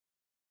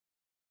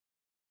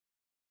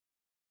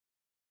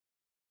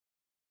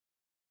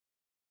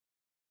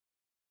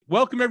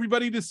Welcome,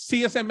 everybody, to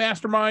CSM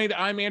Mastermind.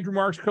 I'm Andrew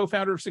Marks,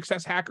 co-founder of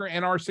Success Hacker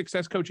and our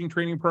success coaching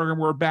training program.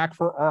 We're back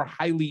for our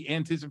highly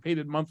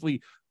anticipated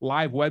monthly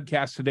live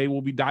webcast. Today,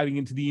 we'll be diving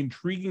into the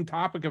intriguing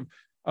topic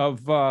of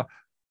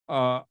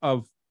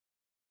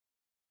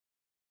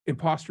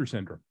imposter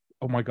syndrome.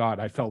 Oh my God,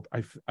 I felt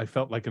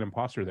like an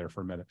imposter there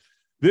for a minute.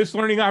 This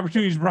learning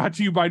opportunity is brought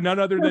to you by none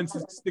other than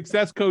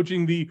Success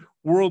Coaching, the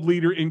world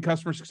leader in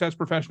customer success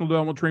professional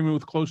development training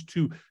with close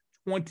to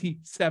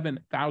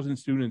 27,000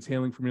 students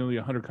hailing from nearly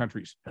 100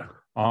 countries.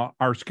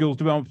 Our skills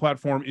development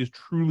platform is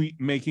truly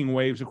making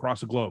waves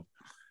across the globe.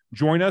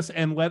 Join us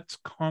and let's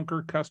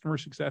conquer customer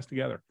success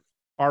together.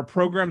 Our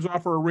programs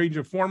offer a range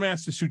of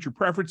formats to suit your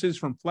preferences,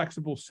 from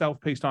flexible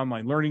self-paced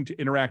online learning to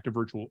interactive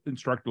virtual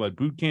instructor-led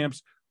boot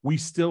camps. We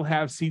still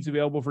have seats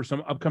available for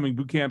some upcoming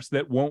boot camps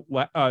that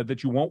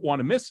you won't want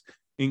to miss,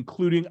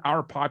 including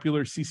our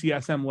popular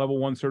CCSM Level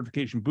 1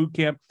 Certification Boot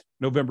Camp,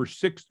 November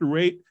 6th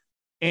through 8th,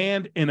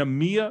 and an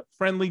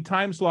EMEA-friendly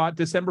time slot,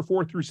 December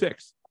 4th through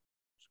 6th,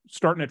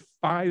 starting at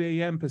 5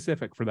 a.m.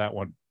 Pacific for that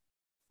one.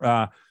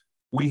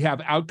 We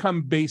have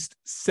outcome-based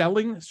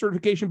selling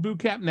certification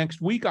bootcamp next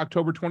week,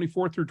 October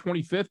 24th through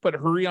 25th, but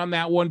hurry on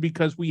that one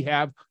because we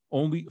have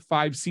only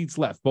 5 seats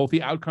left. Both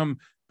the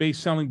outcome-based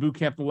selling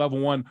bootcamp and level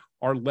 1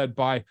 are led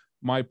by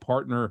my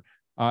partner,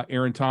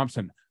 Aaron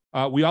Thompson.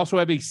 We also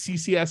have a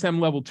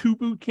CCSM level 2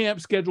 bootcamp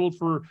scheduled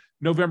for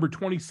November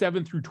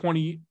 27th through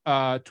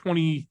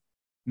 29th,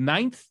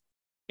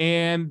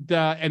 and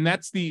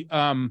that's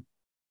going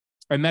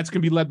to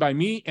be led by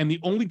me. And the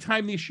only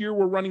time this year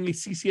we're running a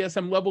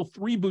CCSM level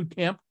 3 boot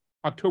camp,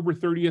 October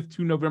 30th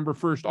to November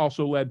 1st,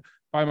 also led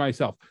by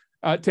myself.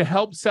 To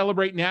help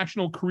celebrate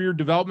National Career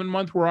Development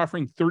Month, we're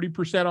offering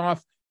 30%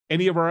 off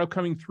any of our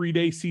upcoming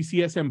 3-day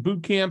CCSM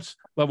boot camps,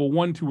 level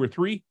 1, 2, or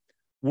 3.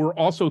 We're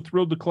also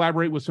thrilled to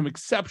collaborate with some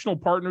exceptional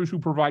partners who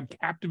provide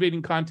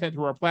captivating content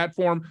through our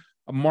platform.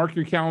 Mark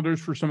your calendars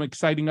for some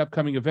exciting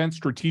upcoming events.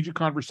 Strategic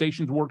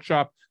Conversations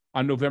Workshop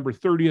on November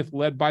 30th,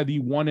 led by the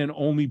one and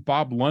only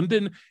Bob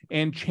London,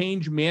 and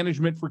Change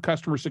Management for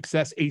Customer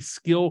Success, a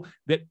skill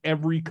that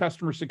every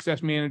customer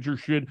success manager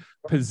should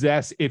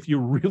possess if you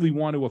really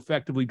want to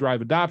effectively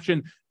drive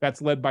adoption.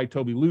 That's led by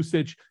Toby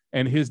Lusich,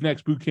 and his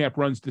next bootcamp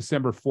runs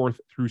December 4th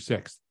through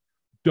 6th.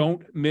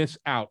 Don't miss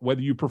out.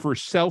 Whether you prefer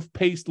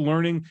self-paced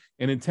learning,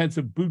 an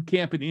intensive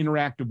bootcamp, an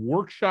interactive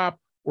workshop,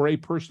 or a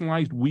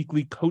personalized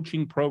weekly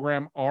coaching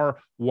program, our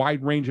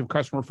wide range of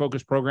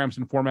customer-focused programs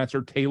and formats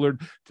are tailored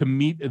to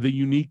meet the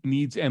unique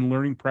needs and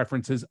learning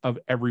preferences of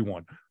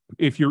everyone.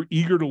 If you're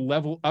eager to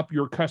level up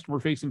your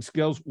customer-facing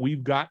skills,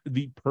 we've got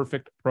the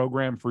perfect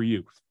program for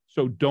you.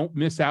 So don't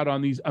miss out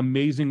on these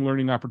amazing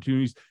learning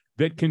opportunities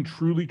that can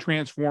truly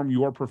transform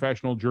your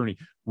professional journey.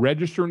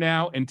 Register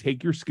now and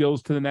take your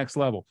skills to the next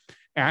level.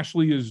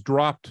 Ashley has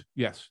dropped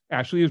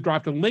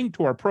a link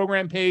to our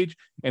program page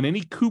and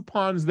any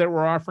coupons that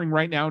we're offering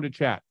right now into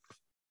chat.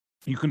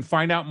 You can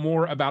find out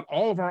more about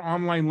all of our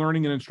online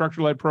learning and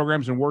instructor-led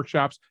programs and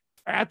workshops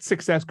at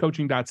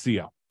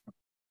successcoaching.co.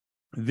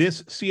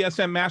 This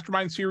CSM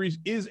Mastermind series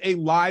is a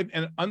live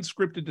and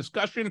unscripted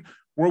discussion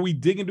where we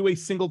dig into a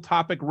single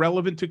topic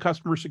relevant to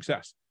customer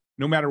success.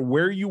 No matter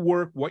where you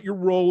work, what your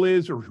role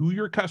is, or who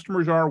your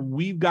customers are,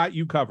 we've got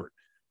you covered.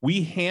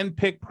 We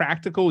handpick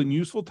practical and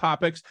useful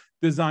topics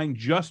designed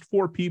just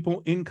for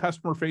people in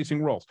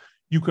customer-facing roles.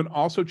 You can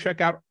also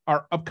check out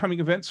our upcoming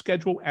event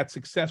schedule at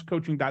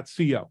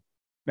successcoaching.co.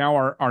 Now,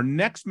 our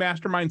next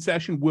mastermind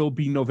session will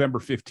be November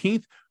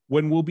 15th,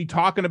 when we'll be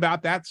talking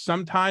about that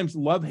sometimes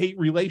love-hate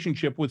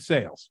relationship with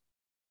sales.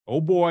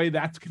 Oh boy,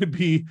 that's going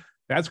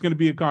to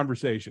be a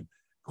conversation.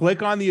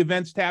 Click on the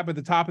events tab at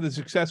the top of the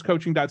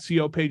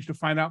successcoaching.co page to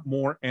find out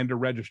more and to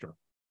register.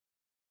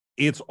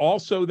 It's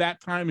also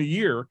that time of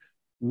year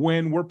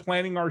when we're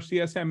planning our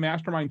CSM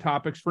Mastermind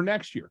topics for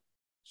next year.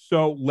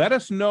 So let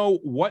us know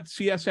what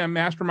CSM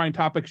Mastermind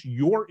topics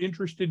you're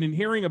interested in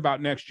hearing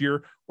about next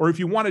year, or if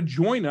you want to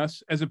join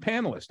us as a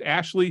panelist.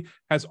 Ashley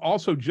has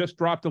also just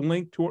dropped a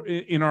link to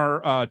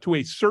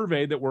a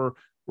survey that we're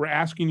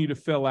asking you to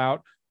fill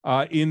out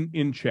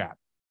in chat.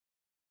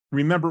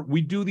 Remember,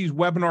 we do these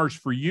webinars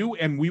for you,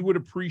 and we would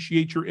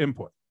appreciate your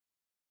input.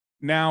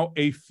 Now,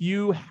 a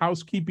few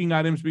housekeeping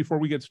items before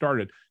we get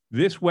started.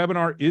 This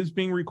webinar is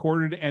being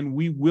recorded, and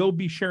we will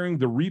be sharing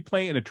the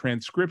replay and a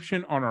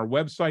transcription on our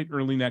website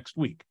early next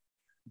week.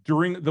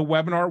 During the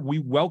webinar, we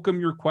welcome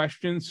your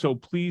questions, so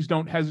please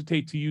don't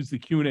hesitate to use the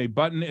Q&A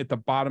button at the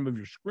bottom of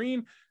your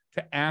screen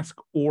to ask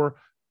or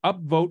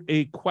upvote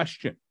a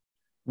question.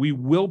 We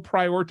will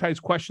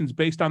prioritize questions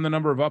based on the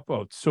number of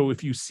upvotes. So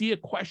if you see a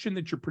question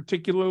that you're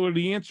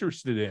particularly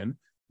interested in,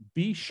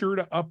 be sure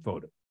to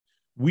upvote it.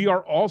 We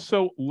are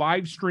also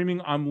live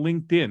streaming on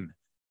LinkedIn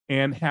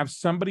and have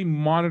somebody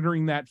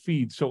monitoring that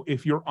feed. So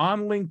if you're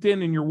on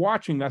LinkedIn and you're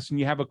watching us and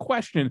you have a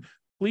question,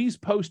 please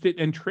post it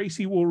and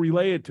Tracy will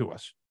relay it to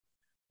us.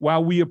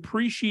 While we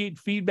appreciate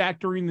feedback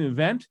during the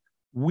event,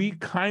 we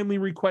kindly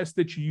request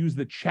that you use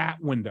the chat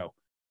window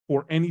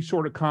for any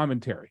sort of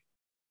commentary,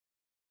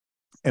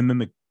 and then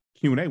the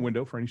Q&A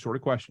window for any sort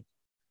of question.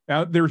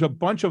 Now, there's a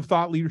bunch of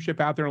thought leadership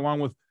out there, along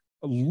with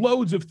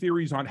loads of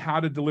theories on how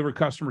to deliver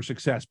customer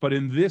success. But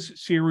in this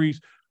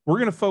series, we're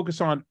going to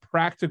focus on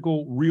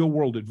practical,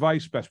 real-world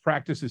advice, best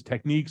practices,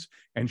 techniques,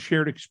 and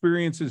shared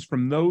experiences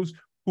from those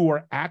who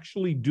are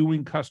actually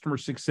doing customer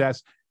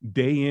success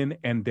day in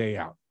and day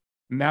out.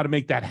 Now, to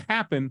make that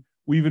happen,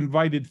 we've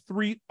invited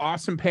 3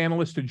 awesome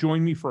panelists to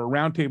join me for a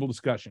roundtable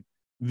discussion.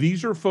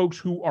 These are folks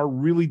who are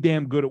really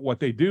damn good at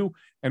what they do,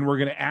 and we're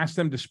going to ask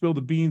them to spill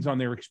the beans on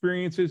their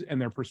experiences and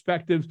their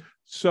perspectives.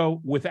 So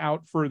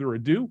without further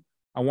ado,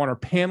 I want our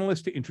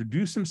panelists to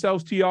introduce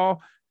themselves to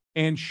y'all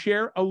and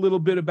share a little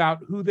bit about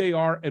who they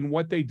are and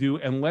what they do.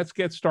 And let's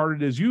get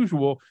started as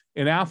usual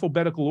in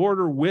alphabetical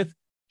order with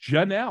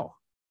Jenelle.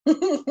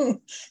 Man,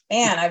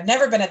 I've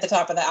never been at the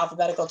top of the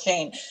alphabetical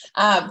chain.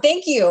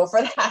 Thank you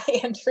for that,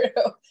 Andrew.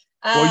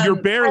 Well, you're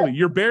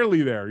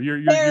barely there.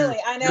 You're barely.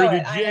 I know you're the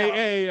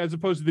it. JA as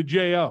opposed to the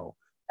JO.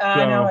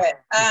 I know it.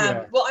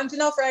 Yeah. Well, I'm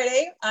Jenelle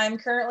Friday. I'm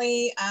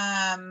currently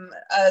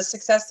a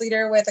success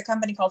leader with a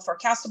company called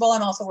Forecastable.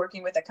 I'm also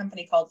working with a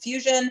company called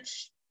Fusion.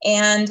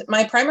 And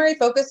my primary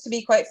focus, to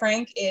be quite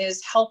frank,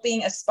 is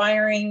helping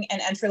aspiring and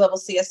entry-level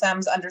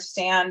CSMs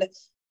understand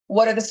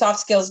what are the soft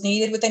skills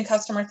needed within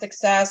customer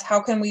success, how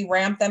can we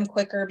ramp them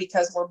quicker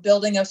because we're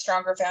building a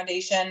stronger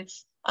foundation,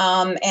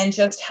 and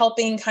just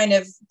helping kind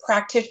of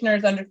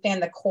practitioners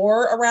understand the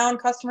core around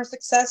customer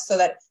success so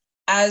that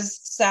as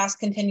SaaS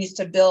continues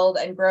to build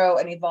and grow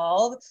and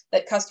evolve,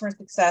 that customer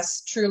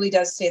success truly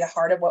does stay the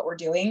heart of what we're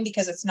doing,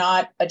 because it's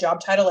not a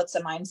job title, it's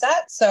a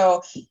mindset.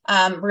 So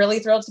I'm really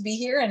thrilled to be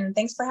here, and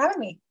thanks for having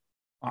me.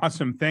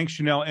 Awesome. Thanks,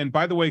 Jenelle. And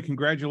by the way,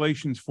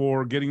 congratulations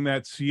for getting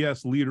that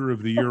CS Leader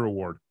of the Year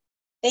award.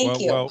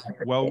 Thank you.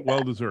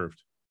 Well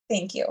deserved.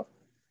 Thank you.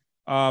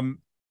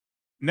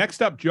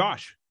 Next up,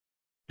 Josh.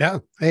 Yeah.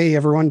 Hey,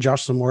 everyone.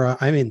 Josh Zamora.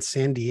 I'm in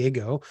San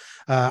Diego.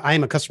 I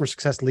am a customer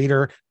success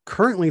leader,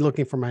 currently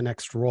looking for my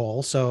next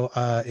role. So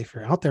if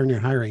you're out there and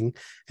you're hiring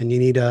and you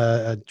need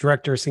a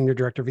director, senior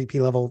director, VP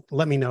level,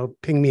 let me know.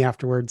 Ping me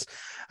afterwards.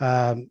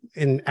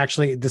 And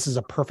actually, this is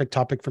a perfect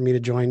topic for me to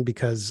join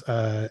because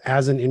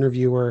as an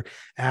interviewer,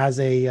 as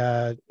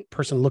a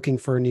person looking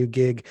for a new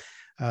gig,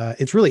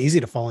 it's really easy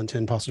to fall into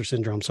imposter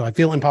syndrome. So I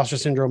feel imposter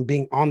syndrome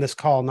being on this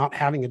call, not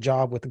having a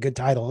job with a good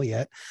title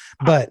yet,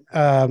 but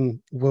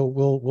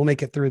we'll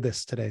make it through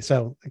this today.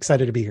 So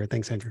excited to be here.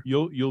 Thanks, Andrew.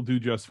 You'll do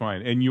just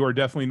fine. And you are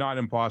definitely not an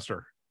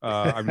imposter.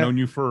 I've known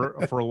you for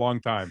a long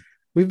time.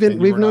 We've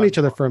known each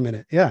other for a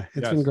minute. Yeah.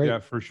 It's been great. Yeah,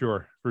 for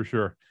sure.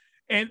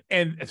 And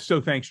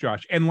so thanks,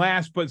 Josh. And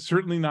last, but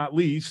certainly not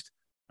least,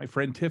 my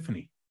friend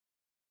Tiffany.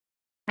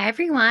 Hi,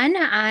 everyone.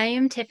 I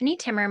am Tiffany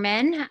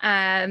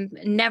Timmermann.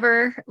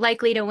 Never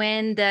likely to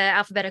win the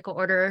alphabetical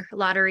order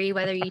lottery,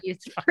 whether you use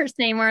first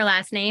name or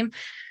last name.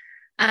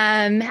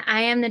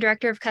 I am the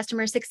Director of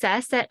Customer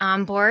Success at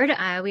Onboard.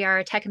 We are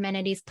a tech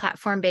amenities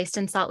platform based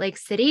in Salt Lake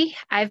City.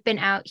 I've been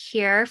out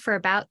here for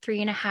about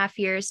 3.5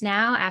 years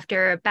now,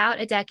 after about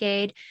a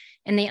decade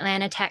in the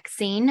Atlanta tech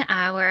scene,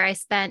 where I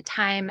spent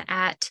time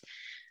at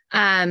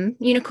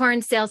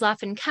Unicorn Sales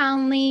Off in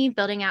Calendly,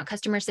 building out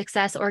customer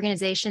success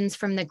organizations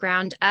from the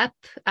ground up.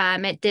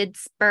 It did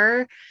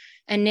spur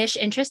a niche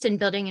interest in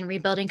building and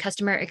rebuilding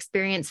customer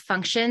experience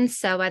functions.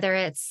 So whether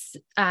it's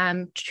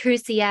true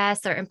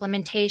CS or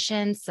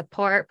implementation,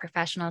 support,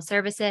 professional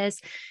services,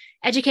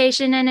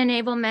 education and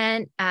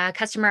enablement,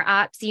 customer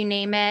ops, you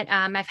name it.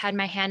 I've had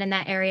my hand in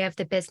that area of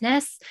the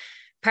business.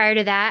 Prior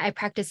to that, I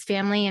practiced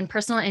family and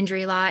personal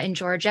injury law in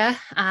Georgia.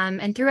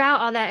 And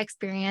throughout all that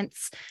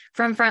experience,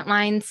 from front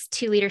lines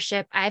to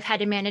leadership, I've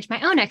had to manage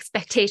my own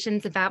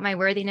expectations about my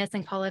worthiness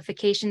and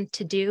qualification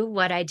to do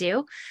what I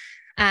do.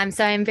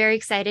 So I'm very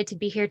excited to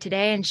be here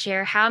today and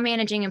share how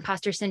managing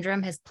imposter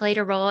syndrome has played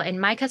a role in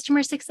my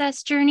customer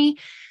success journey,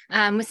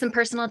 with some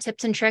personal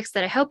tips and tricks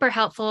that I hope are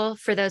helpful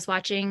for those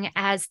watching,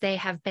 as they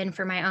have been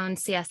for my own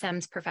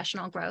CSM's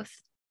professional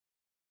growth.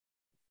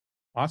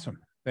 Awesome.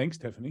 Thanks,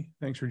 Tiffany.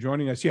 Thanks for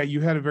joining us. Yeah, you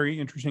had a very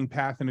interesting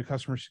path into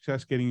customer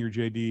success, getting your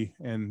JD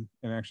and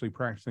actually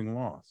practicing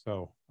law.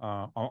 So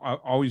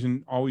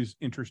always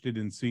interested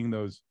in seeing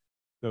those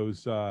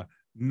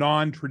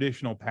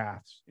non-traditional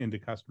paths into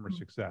customer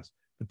success.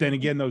 But then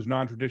again, those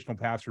non-traditional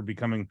paths are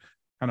becoming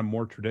kind of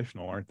more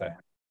traditional, aren't they?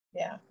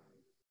 Yeah.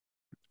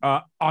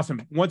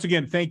 Awesome. Once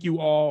again, thank you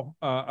all.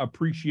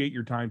 Appreciate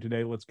your time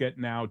today. Let's get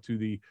now to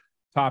the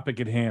topic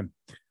at hand.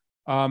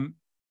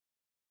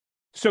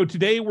 So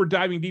today we're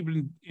diving deep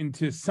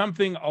into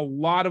something a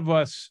lot of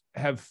us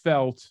have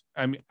felt.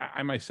 I mean,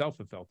 I myself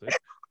have felt it,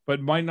 but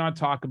might not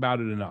talk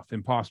about it enough: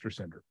 imposter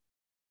syndrome.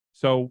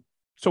 So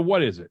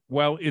what is it?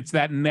 Well, it's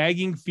that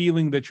nagging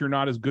feeling that you're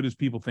not as good as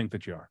people think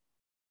that you are,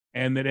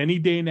 and that any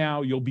day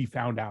now you'll be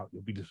found out,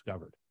 you'll be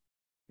discovered.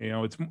 You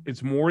know,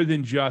 it's more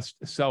than just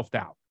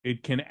self-doubt.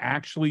 It can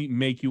actually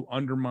make you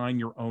undermine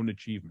your own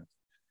achievements.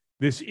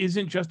 This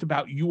isn't just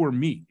about you or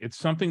me. It's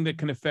something that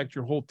can affect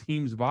your whole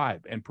team's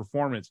vibe and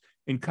performance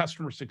in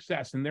customer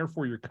success, and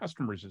therefore your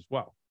customers as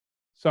well.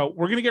 So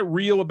we're going to get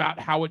real about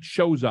how it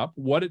shows up,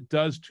 what it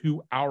does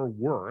to our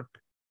work,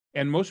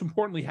 and most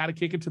importantly, how to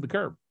kick it to the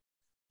curb.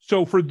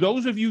 So for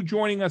those of you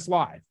joining us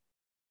live,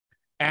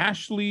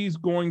 Ashley's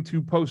going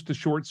to post a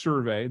short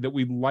survey that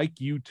we'd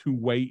like you to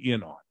weigh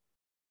in on.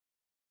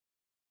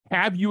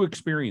 Have you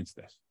experienced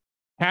this?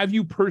 Have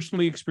you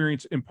personally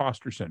experienced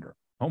imposter syndrome?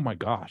 Oh my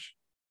gosh.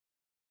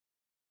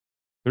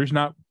 There's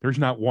not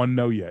one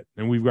no yet.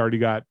 And we've already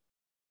got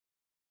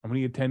how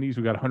many attendees?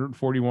 We got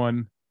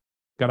 141,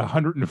 got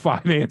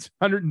 105 answers,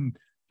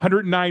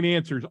 109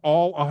 answers,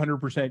 all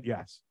 100%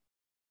 yes.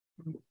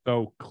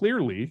 So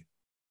clearly,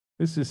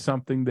 this is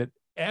something that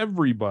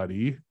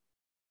everybody,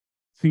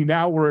 see,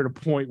 now we're at a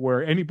point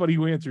where anybody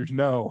who answers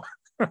no,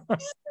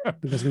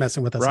 just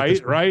messing with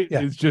us. Right?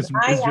 Yeah. It's just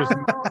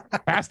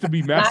has to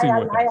be messing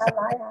with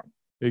us.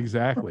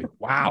 Exactly.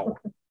 Wow.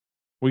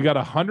 We got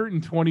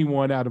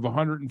 121 out of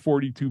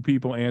 142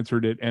 people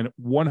answered it, and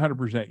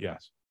 100%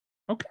 yes.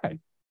 Okay.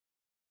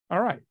 All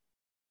right.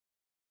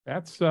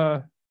 That's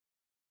awesome.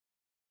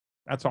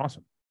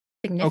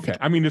 Okay.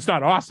 I mean, it's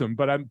not awesome,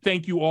 but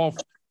thank you all.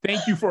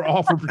 Thank you for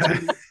all for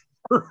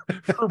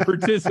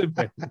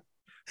participating.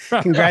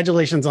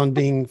 Congratulations on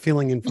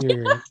feeling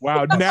inferior.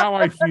 Wow. Now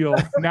I feel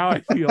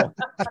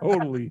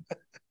totally.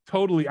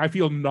 I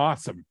feel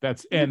awesome.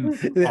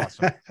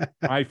 Awesome.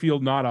 I feel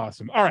not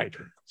awesome. All right.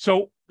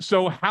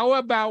 So how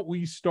about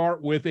we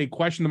start with a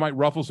question that might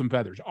ruffle some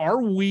feathers?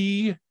 Are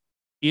we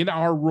in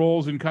our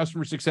roles in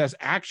customer success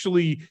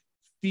actually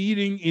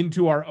feeding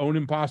into our own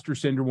imposter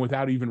syndrome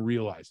without even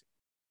realizing?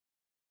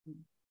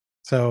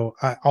 So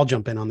I'll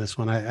jump in on this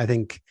one. I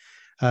think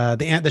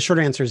the short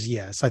answer is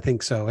yes. I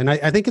think so, and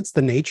I think it's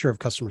the nature of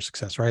customer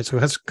success, right? So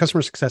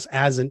customer success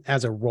as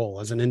a role,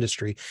 as an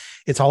industry,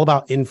 it's all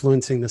about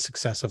influencing the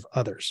success of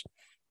others.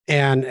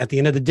 And at the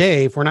end of the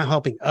day, if we're not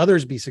helping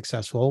others be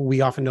successful,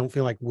 we often don't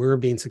feel like we're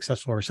being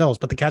successful ourselves.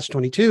 But the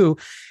catch-22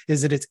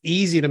 is that it's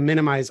easy to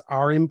minimize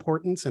our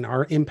importance and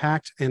our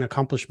impact and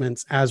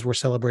accomplishments as we're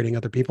celebrating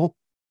other people.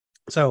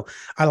 So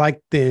I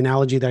like the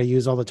analogy that I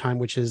use all the time,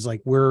 which is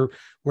like we're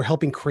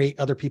helping create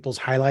other people's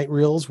highlight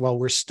reels while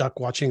we're stuck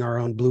watching our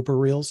own blooper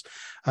reels.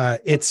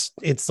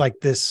 It's like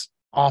this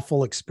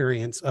awful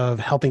experience of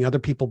helping other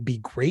people be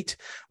great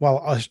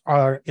while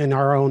in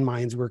our own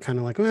minds, we're kind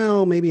of like,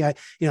 well, maybe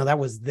that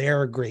was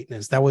their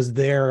greatness. That was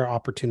their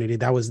opportunity.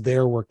 That was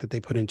their work that they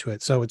put into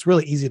it. So it's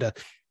really easy to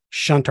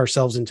shunt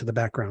ourselves into the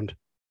background.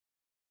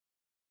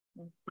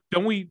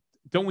 Don't we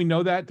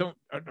know that?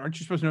 Aren't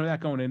you supposed to know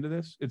that going into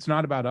this? It's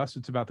not about us.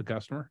 It's about the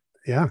customer.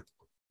 Yeah.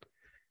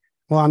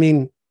 Well, I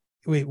mean,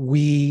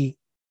 we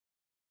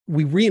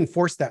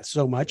reinforce that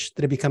so much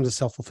that it becomes a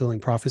self-fulfilling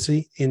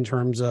prophecy in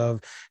terms of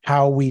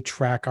how we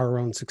track our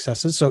own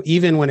successes. So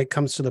even when it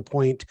comes to the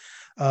point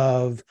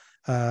of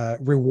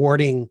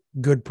rewarding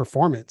good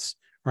performance,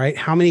 right?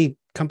 How many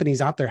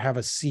companies out there have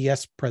a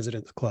CS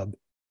President's Club?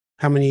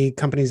 How many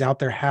companies out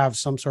there have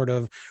some sort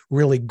of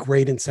really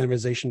great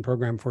incentivization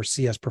program for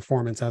CS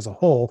performance as a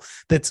whole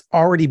that's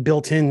already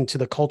built into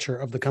the culture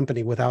of the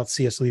company without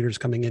CS leaders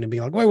coming in and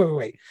being like,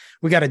 wait,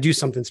 we got to do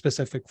something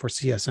specific for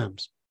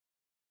CSMs?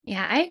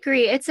 Yeah, I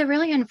agree. It's a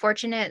really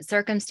unfortunate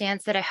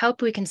circumstance that I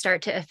hope we can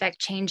start to affect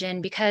change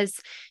in,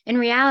 because in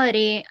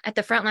reality, at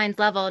the frontlines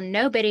level,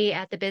 nobody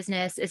at the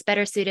business is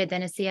better suited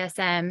than a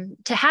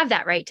CSM to have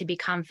that right to be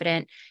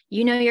confident.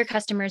 You know your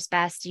customers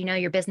best. You know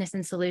your business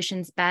and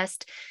solutions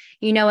best.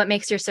 You know what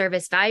makes your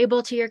service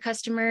valuable to your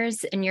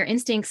customers, and your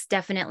instincts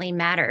definitely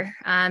matter.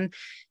 And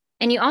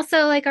you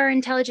also are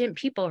intelligent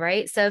people,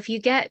 right? So if you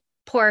get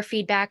poor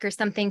feedback or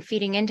something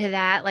feeding into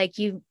that,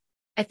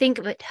 I think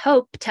would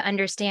hope to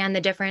understand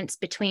the difference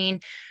between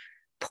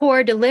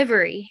poor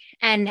delivery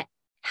and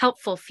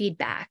helpful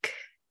feedback.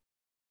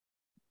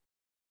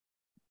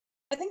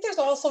 I think there's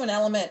also an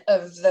element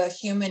of the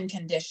human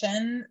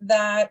condition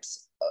that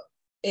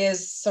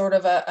is sort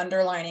of an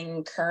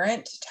underlining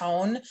current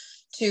tone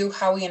to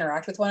how we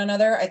interact with one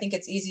another. I think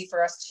it's easy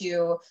for us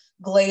to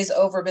glaze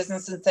over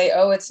business and say,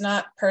 oh, it's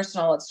not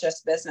personal, it's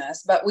just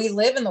business. But we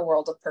live in the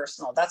world of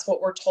personal. That's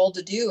what we're told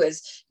to do,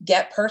 is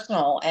get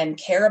personal and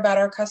care about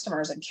our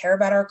customers and care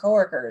about our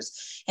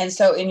coworkers. And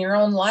so in your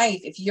own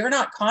life, if you're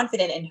not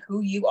confident in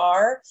who you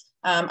are,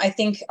 I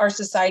think our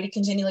society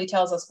continually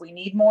tells us we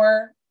need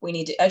more. We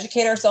need to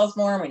educate ourselves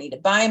more. We need to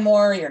buy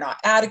more. You're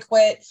not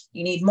adequate.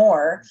 You need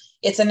more.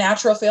 It's a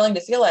natural feeling to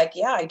feel like,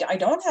 yeah, I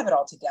don't have it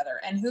all together.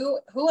 And who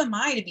am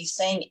I to be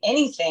saying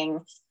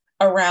anything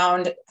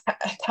around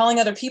telling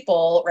other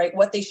people, right,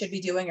 what they should be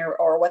doing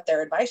or what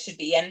their advice should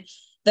be? And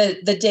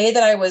the day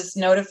that I was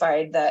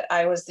notified that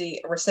I was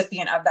the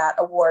recipient of that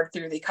award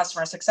through the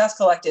Customer Success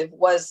Collective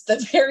was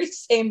the very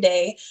same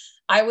day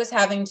I was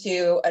having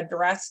to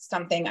address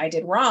something I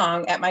did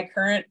wrong at my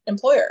current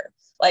employer.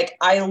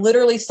 I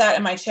literally sat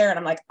in my chair and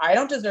I'm like, I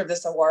don't deserve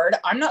this award.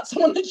 I'm not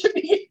someone that should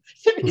be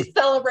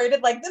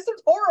celebrated. This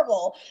is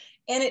horrible.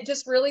 And it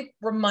just really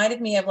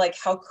reminded me of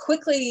how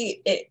quick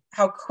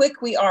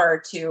we are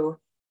to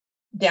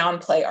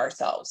downplay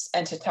ourselves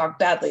and to talk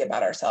badly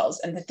about ourselves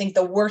and to think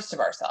the worst of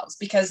ourselves,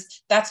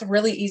 because that's a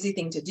really easy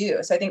thing to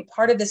do. So I think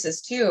part of this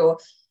is too,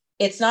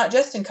 it's not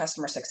just in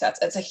customer success.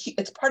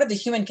 It's part of the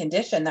human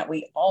condition that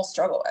we all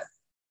struggle with.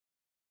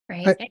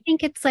 Right. I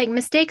think it's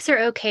mistakes are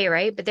okay,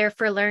 right? But they're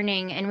for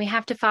learning, and we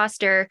have to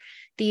foster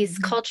these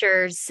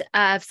cultures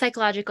of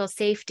psychological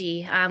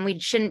safety. We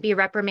shouldn't be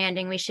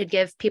reprimanding. We should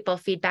give people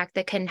feedback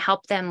that can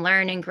help them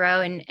learn and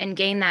grow and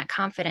gain that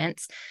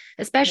confidence,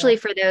 especially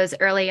for those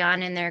early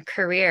on in their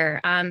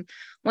career.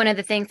 One of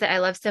the things that I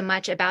love so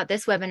much about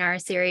this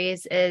webinar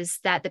series is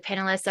that the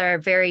panelists are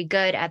very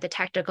good at the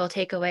tactical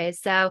takeaways.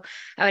 So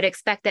I would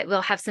expect that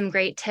we'll have some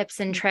great tips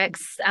and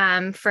tricks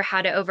for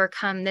how to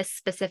overcome this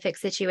specific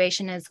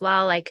situation as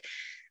well. Like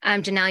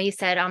Jenelle, you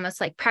said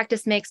almost like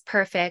practice makes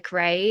perfect,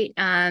 right?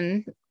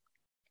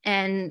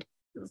 And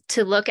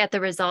to look at the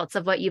results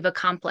of what you've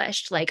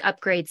accomplished, like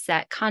upgrade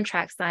set,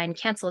 contract signed,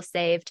 cancel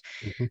saved.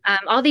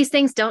 All these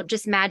things don't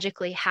just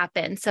magically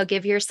happen. So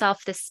give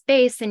yourself the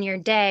space in your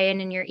day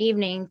and in your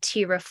evening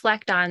to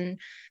reflect on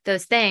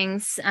those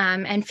things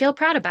and feel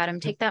proud about them.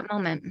 Take that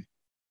moment.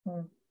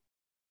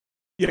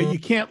 Yeah, you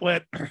can't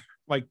let,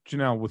 like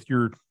Jenelle, with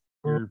your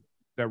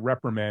that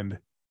reprimand,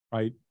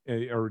 right?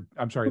 Or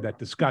I'm sorry, that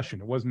discussion.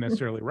 It wasn't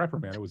necessarily a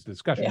reprimand. It was a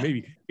discussion. Yeah.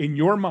 Maybe in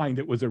your mind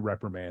it was a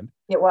reprimand.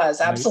 It was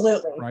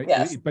absolutely right.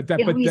 Yes. But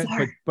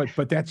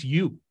that's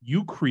you.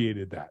 You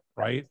created that,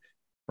 right?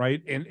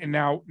 Right. And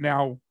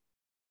now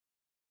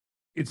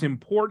it's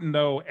important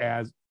though,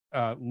 as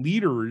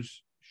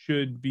leaders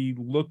should be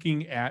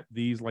looking at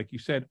these, like you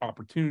said,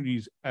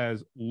 opportunities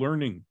as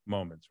learning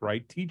moments,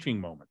 right?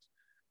 Teaching moments,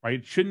 right?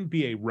 It shouldn't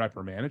be a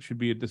reprimand. It should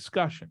be a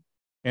discussion.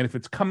 And if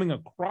it's coming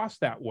across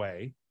that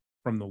way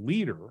from the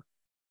leader,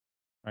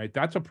 right,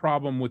 that's a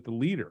problem with the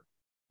leader.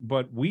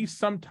 But we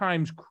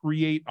sometimes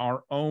create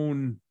our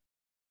own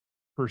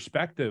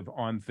perspective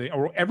on things,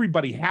 or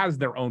everybody has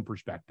their own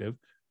perspective,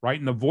 right?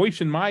 And the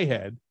voice in my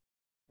head,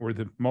 or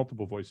the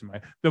multiple voice in my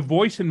head, the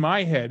voice in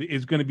my head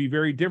is going to be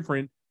very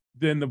different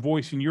than the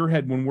voice in your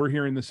head when we're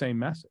hearing the same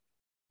message.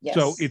 Yes.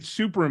 So it's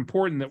super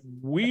important that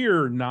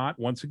we're not,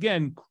 once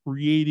again,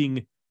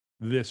 creating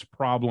this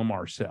problem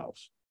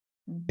ourselves.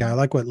 Yeah, I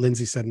like what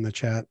Lindsay said in the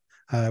chat.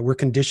 We're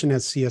conditioned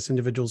as CS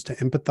individuals to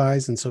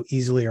empathize and so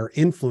easily are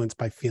influenced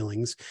by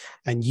feelings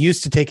and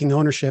used to taking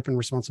ownership and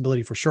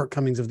responsibility for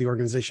shortcomings of the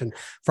organization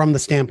from the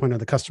standpoint of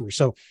the customer.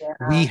 So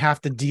we have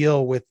to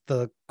deal with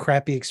the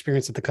crappy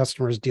experience that the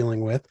customer is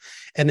dealing with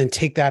and then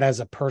take that as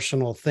a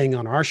personal thing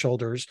on our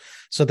shoulders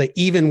so that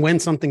even when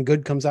something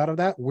good comes out of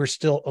that, we're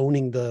still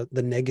owning the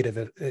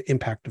negative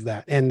impact of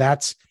that. And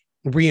that's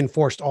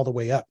reinforced all the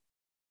way up.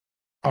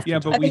 Yeah,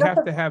 but we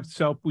have to have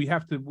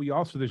we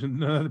also, there's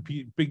another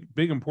big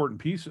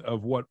important piece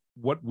of what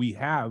we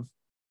have,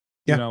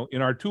 you know,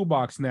 in our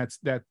toolbox, and that's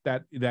that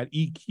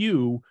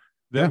EQ,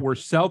 that we're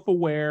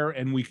self-aware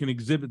and we can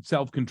exhibit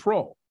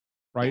self-control,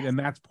 right? And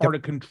that's part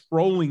of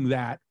controlling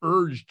that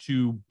urge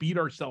to beat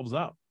ourselves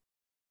up.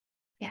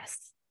 Yes.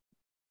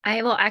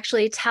 I will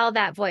actually tell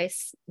that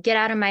voice, get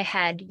out of my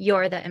head,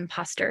 you're the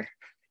imposter.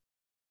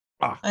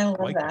 I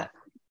love that.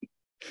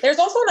 There's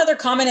also another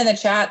comment in the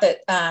chat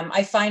that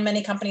I find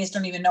many companies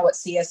don't even know what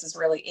CS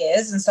really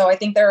is. And so I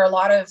think there are a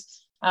lot of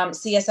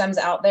CSMs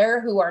out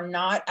there who are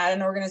not at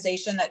an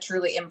organization that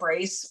truly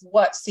embrace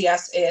what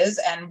CS is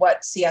and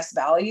what CS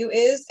value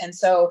is. And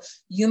so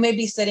you may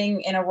be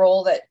sitting in a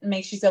role that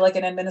makes you feel like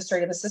an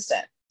administrative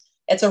assistant.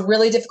 It's a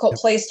really difficult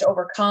place to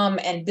overcome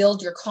and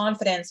build your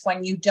confidence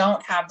when you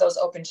don't have those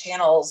open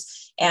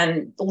channels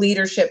and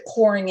leadership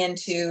pouring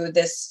into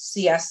this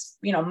CS,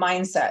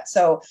 mindset.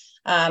 So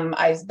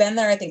I've been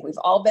there. I think we've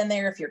all been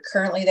there. If you're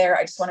currently there,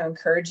 I just want to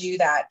encourage you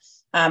that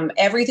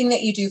everything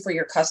that you do for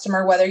your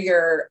customer, whether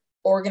your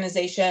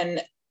organization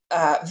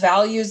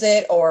values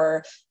it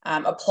or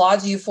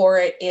applauds you for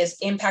it, is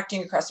impacting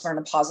your customer in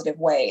a positive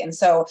way. And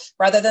so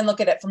rather than look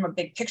at it from a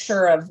big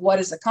picture of what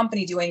is the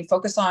company doing,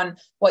 focus on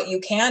what you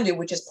can do,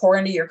 which is pour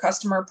into your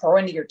customer, pour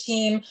into your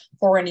team,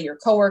 pour into your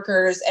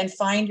coworkers, and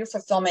find your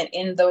fulfillment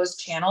in those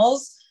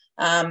channels.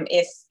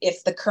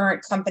 If the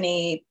current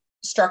company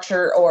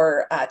structure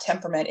or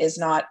temperament is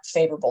not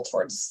favorable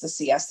towards the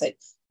CS that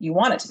you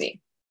want it to be.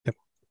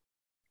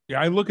 Yeah,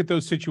 I look at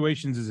those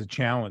situations as a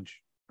challenge.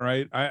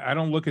 Right. I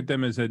don't look at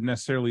them as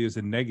necessarily as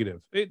a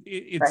negative.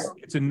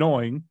 It's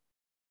annoying,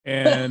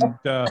 and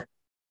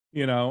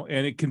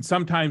and it can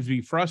sometimes be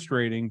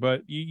frustrating,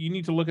 but you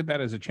need to look at that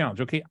as a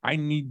challenge. Okay, I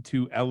need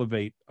to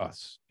elevate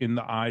us in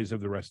the eyes of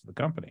the rest of the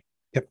company.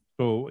 Yep.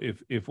 So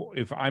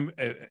if I'm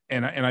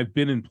and I've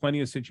been in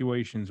plenty of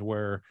situations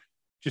where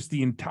just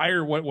the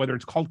entire, whether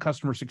it's called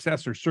customer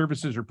success or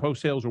services or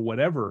post sales or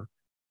whatever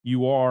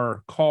you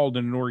are called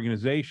in an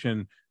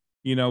organization,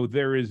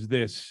 there is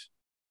this.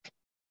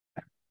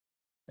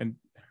 And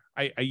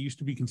I used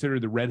to be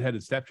considered the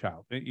redheaded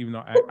stepchild, even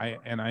though I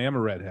am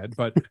a redhead,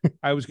 but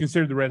I was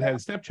considered the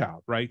redheaded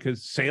stepchild, right?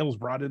 Because sales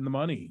brought in the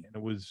money, and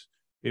it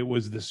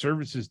was the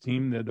services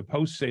team, the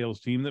post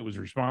sales team, that was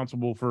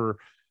responsible for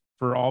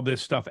all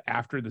this stuff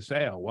after the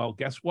sale. Well,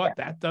 guess what?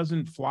 That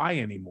doesn't fly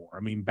anymore. I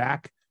mean,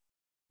 back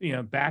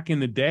in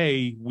the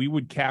day, we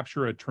would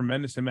capture a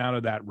tremendous amount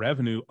of that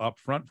revenue up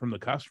front from the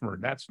customer.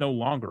 That's no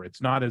longer.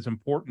 It's not as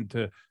important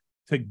to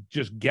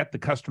just get the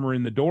customer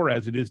in the door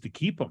as it is to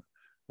keep them.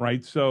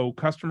 Right. So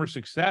customer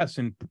success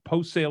and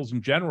post sales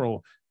in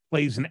general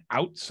plays an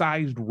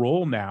outsized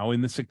role now in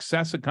the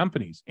success of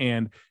companies.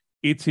 And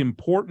it's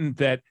important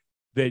that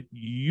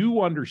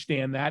you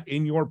understand that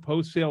in your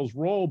post-sales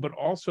role, but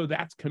also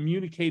that's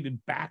communicated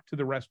back to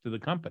the rest of the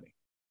company.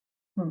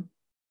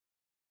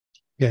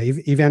 Yeah,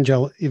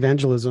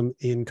 evangelism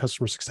in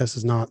customer success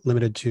is not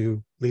limited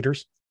to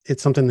leaders.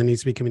 It's something that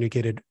needs to be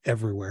communicated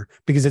everywhere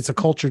because it's a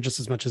culture just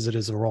as much as it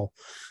is a role.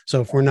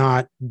 So if we're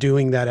not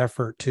doing that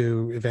effort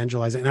to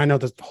evangelize, and I know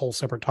that's a whole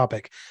separate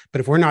topic,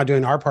 but if we're not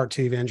doing our part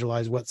to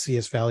evangelize what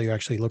CS value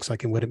actually looks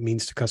like and what it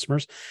means to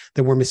customers,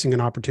 then we're missing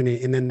an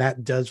opportunity. And then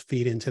that does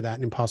feed into that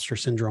imposter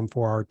syndrome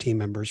for our team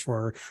members,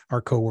 for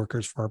our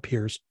coworkers, for our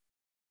peers.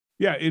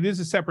 Yeah, it is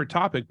a separate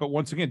topic, but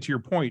once again, to your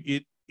point,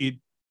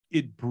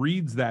 it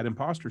breeds that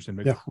imposter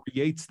syndrome.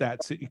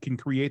 It can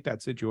create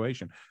that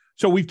situation.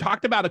 So we've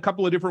talked about a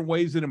couple of different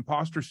ways that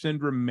imposter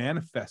syndrome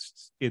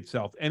manifests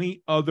itself.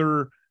 Any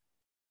other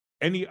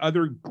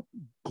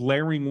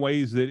glaring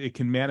ways that it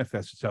can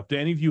manifest itself? Do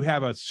any of you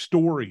have a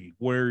story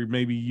where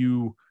maybe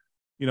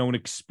an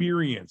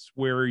experience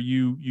where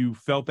you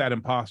felt that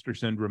imposter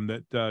syndrome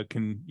that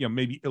can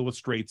maybe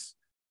illustrates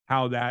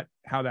how that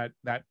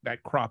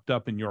cropped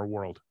up in your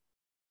world?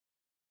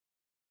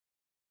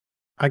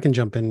 I can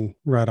jump in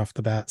right off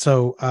the bat.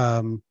 So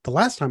the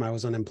last time I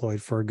was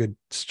unemployed for a good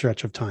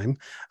stretch of time,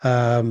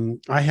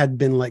 I had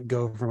been let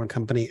go from a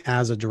company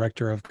as a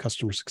director of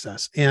customer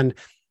success. And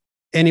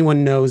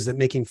anyone knows that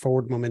making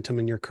forward momentum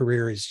in your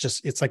career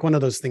it's like one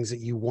of those things that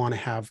you want to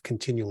have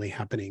continually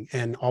happening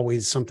and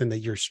always something that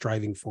you're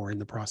striving for in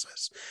the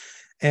process.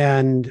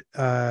 And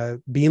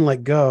being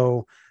let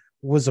go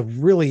was a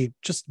really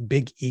just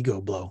big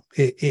ego blow.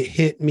 It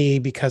hit me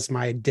because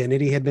my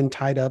identity had been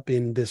tied up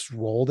in this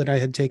role that I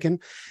had taken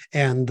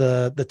and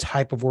the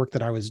type of work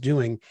that I was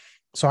doing.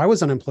 So I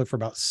was unemployed for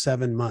about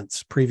 7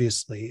 months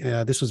previously.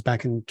 This was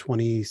back in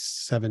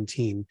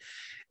 2017.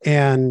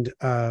 And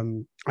I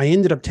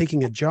ended up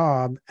taking a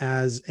job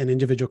as an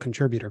individual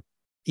contributor,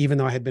 even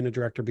though I had been a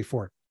director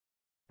before.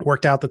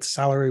 Worked out that the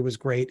salary was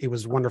great. It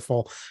was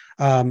wonderful.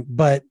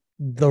 But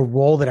the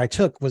role that I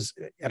took was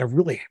at a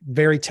really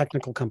very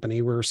technical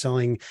company. We were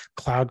selling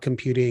cloud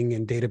computing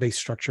and database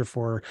structure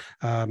for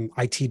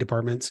IT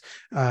departments.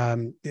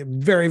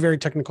 Very, very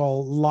technical,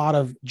 a lot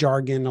of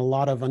jargon, a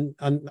lot of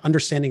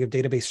understanding of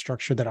database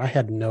structure that I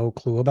had no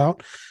clue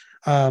about.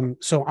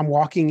 So I'm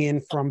walking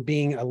in from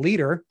being a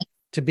leader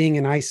to being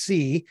an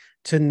IC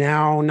to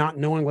now not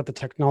knowing what the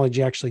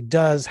technology actually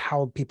does,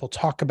 how people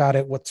talk about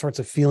it, what sorts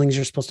of feelings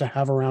you're supposed to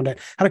have around it,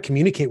 how to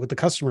communicate with the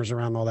customers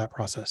around all that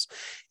process.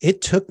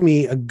 It took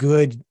me a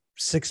good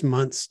 6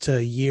 months to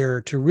a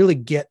year to really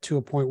get to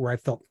a point where I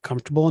felt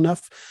comfortable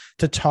enough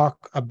to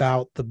talk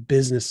about the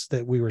business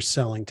that we were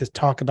selling, to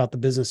talk about the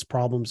business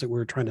problems that we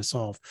were trying to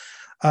solve.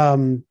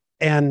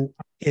 And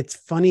it's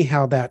funny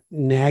how that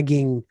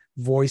nagging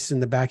voice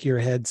in the back of your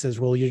head says,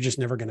 well, you're just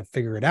never going to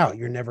figure it out.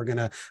 You're never going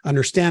to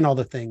understand all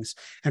the things.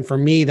 And for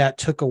me, that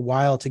took a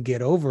while to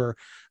get over.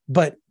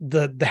 But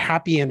the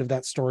happy end of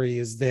that story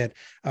is that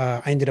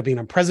I ended up being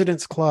on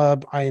President's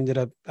Club. I ended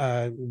up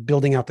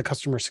building out the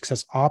customer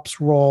success ops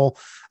role,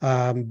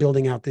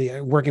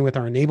 working with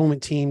our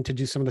enablement team to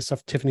do some of the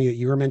stuff, Tiffany, that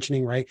you were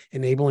mentioning, right?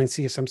 Enabling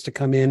CSMs to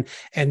come in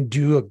and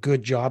do a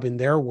good job in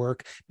their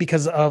work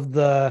because of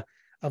the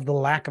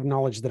lack of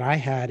knowledge that I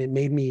had. It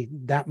made me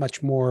that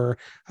much more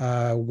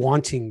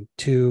wanting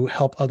to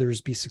help others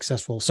be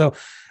successful. So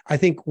I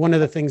think one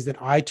of the things that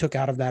I took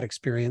out of that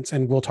experience,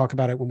 and we'll talk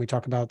about it when we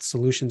talk about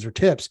solutions or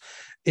tips,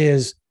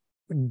 is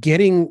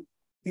having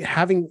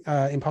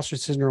imposter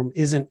syndrome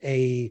isn't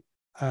a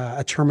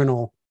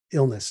terminal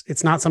illness.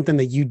 It's not something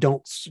that you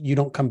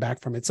don't come back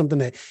from. It's something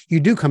that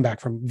you do come back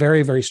from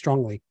very, very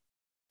strongly.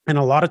 And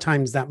a lot of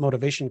times that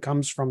motivation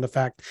comes from the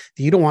fact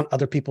that you don't want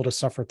other people to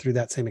suffer through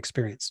that same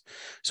experience.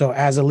 So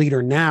as a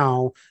leader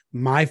now,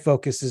 my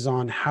focus is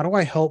on how do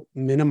I help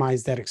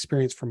minimize that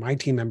experience for my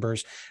team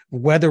members,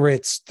 whether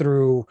it's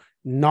through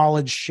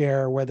knowledge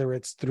share, whether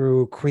it's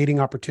through creating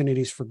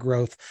opportunities for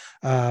growth.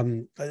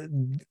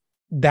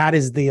 That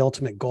is the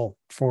ultimate goal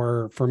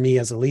for me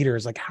as a leader,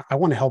 is like, I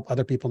want to help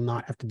other people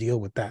not have to deal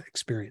with that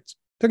experience.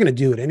 They're going to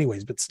do it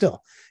anyways, but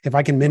still, if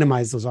I can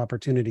minimize those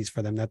opportunities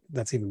for them,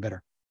 that's even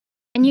better.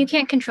 And you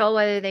can't control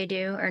whether they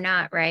do or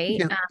not, right?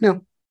 Yeah,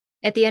 no.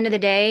 At the end of the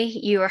day,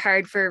 you are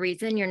hired for a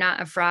reason. You're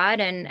not a fraud.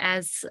 And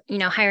as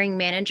hiring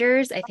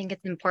managers, I think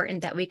it's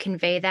important that we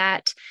convey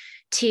that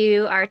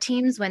to our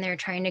teams when they're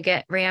trying to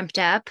get ramped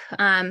up.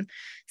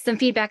 Some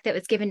feedback that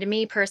was given to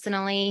me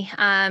personally,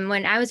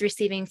 when I was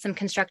receiving some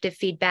constructive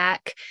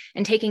feedback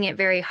and taking it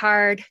very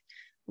hard,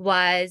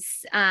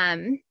 was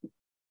to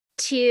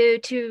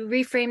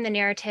reframe the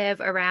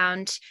narrative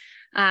around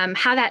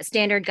how that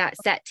standard got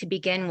set to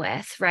begin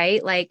with,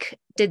 right? Like,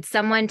 did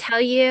someone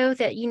tell you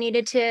that you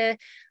needed to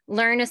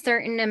learn a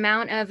certain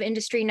amount of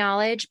industry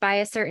knowledge by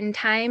a certain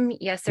time?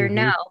 Yes or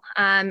no?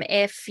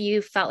 If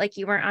you felt like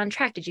you weren't on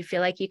track, did you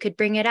feel like you could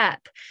bring it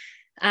up?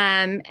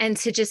 And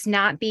to just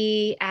not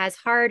be as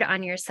hard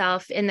on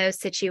yourself in those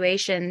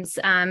situations.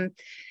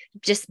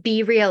 Just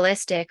be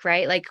realistic,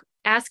 right? Like,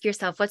 ask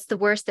yourself, what's the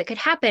worst that could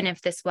happen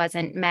if this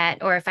wasn't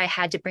met, or if I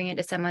had to bring it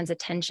to someone's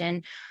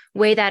attention?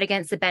 Weigh that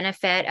against the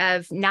benefit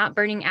of not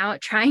burning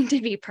out, trying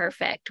to be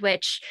perfect,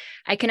 which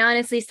I can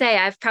honestly say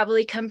I've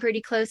probably come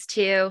pretty close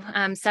to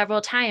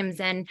several times.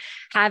 And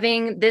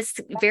having this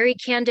very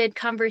candid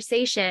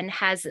conversation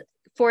has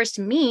forced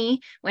me,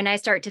 when I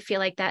start to feel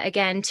like that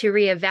again, to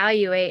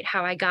reevaluate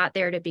how I got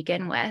there to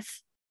begin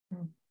with.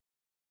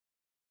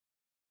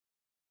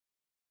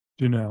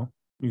 Jenelle,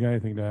 you got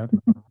anything to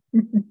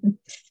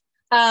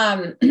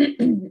add?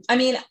 I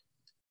mean,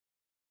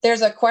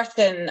 there's a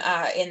question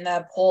in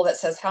the poll that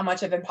says how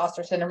much of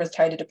imposter syndrome is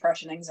tied to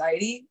depression,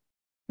 anxiety.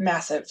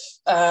 Massive.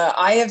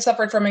 I have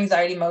suffered from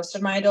anxiety most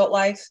of my adult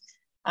life.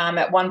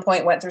 At one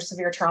point went through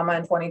severe trauma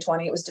in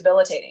 2020. It was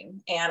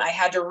debilitating. And I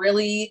had to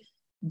really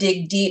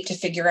dig deep to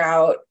figure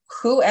out,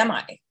 who am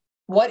I?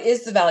 What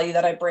is the value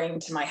that I bring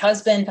to my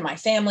husband, to my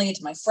family,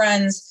 to my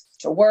friends,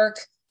 to work?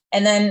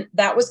 And then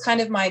that was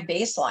kind of my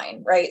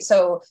baseline, right?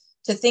 So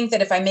to think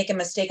that if I make a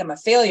mistake, I'm a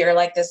failure,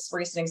 like this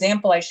recent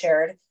example I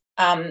shared,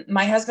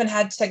 my husband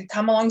had to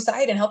come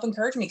alongside and help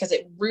encourage me, because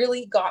it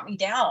really got me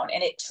down.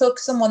 And it took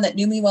someone that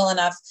knew me well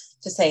enough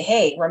to say,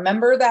 hey,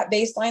 remember that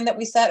baseline that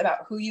we set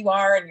about who you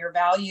are and your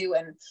value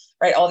and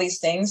right, all these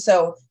things.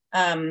 So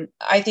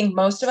I think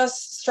most of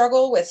us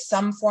struggle with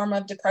some form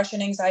of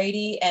depression,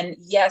 anxiety, and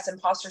yes,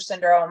 imposter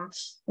syndrome.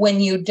 When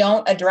you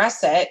don't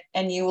address it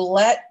and you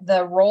let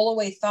the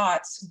rollaway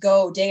thoughts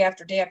go day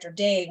after day after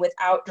day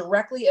without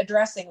directly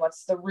addressing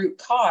what's the root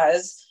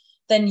cause,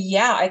 then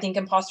yeah, I think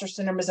imposter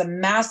syndrome is a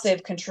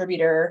massive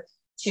contributor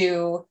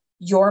to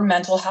your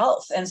mental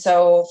health. And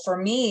so for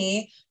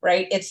me,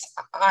 right,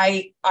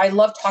 I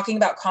love talking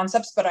about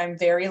concepts, but I'm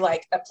very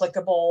like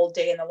applicable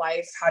day in the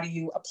life. How do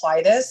you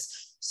apply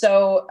this?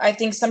 So I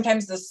think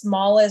sometimes the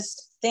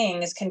smallest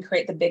things can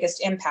create the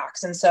biggest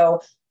impacts. And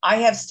so I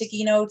have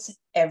sticky notes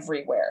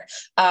everywhere.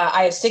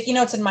 I have sticky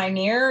notes in my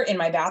mirror in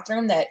my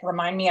bathroom that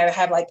remind me. I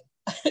have like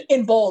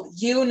in bold,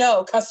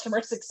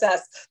 customer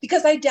success,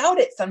 because I doubt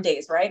it some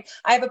days, right?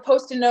 I have a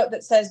post-it note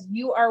that says,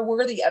 you are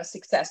worthy of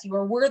success. You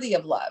are worthy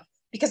of love,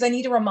 because I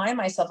need to remind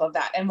myself of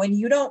that. And when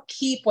you don't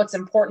keep what's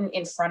important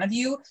in front of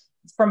you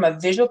from a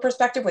visual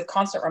perspective with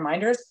constant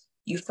reminders,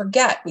 you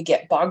forget. We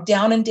get bogged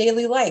down in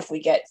daily life. We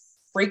get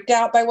freaked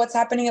out by what's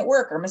happening at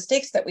work or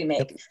mistakes that we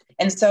make. Yep.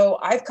 And so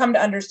I've come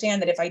to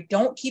understand that if I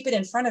don't keep it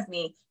in front of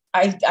me,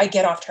 I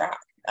get off track.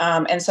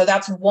 And so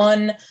that's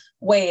one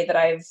way that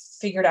I've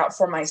figured out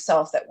for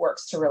myself that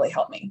works to really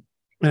help me.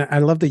 And I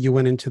love that you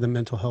went into the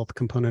mental health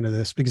component of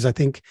this, because I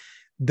think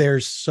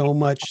there's so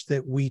much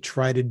that we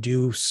try to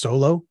do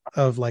solo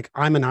of like,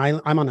 I'm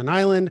on an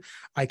island.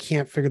 I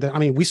can't figure that. I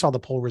mean, we saw the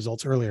poll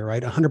results earlier,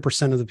 right?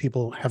 100% of the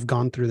people have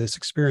gone through this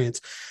experience.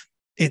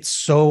 It's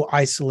so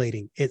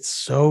isolating. It's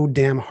so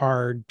damn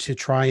hard to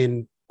try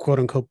and quote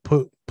unquote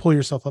pull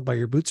yourself up by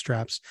your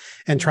bootstraps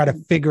and try to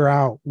figure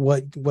out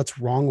what's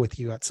wrong with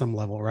you at some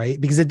level,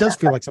 right? Because it does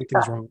feel like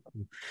something's wrong with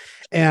you.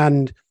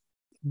 And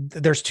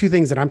there's two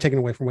things that I'm taking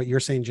away from what you're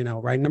saying,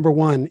 Jenelle, right? Number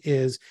one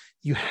is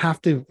you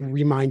have to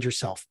remind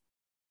yourself.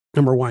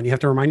 Number one, you have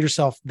to remind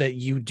yourself that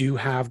you do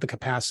have the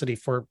capacity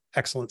for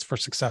excellence, for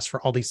success,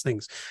 for all these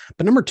things.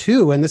 But number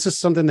two, and this is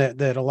something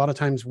that a lot of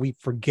times we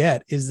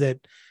forget, is that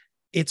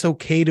it's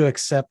okay to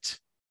accept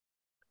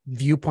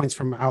viewpoints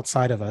from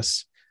outside of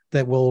us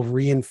that will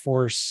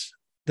reinforce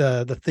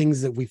the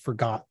things that we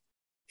forgot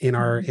in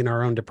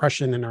our own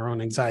depression, in our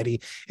own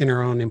anxiety, in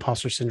our own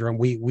imposter syndrome.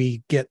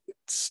 We get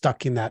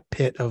stuck in that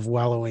pit of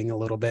wallowing a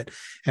little bit,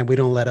 and we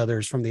don't let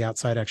others from the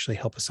outside actually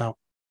help us out.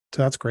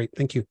 So that's great.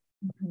 Thank you.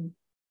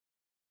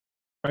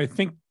 I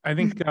think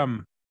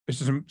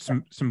there's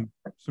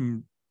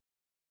some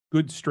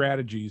good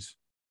strategies,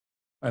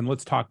 and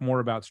let's talk more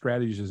about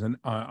strategies and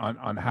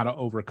on how to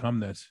overcome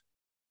this.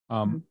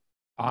 I'll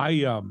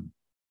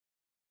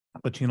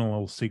let you know a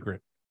little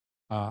secret.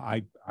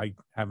 I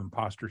have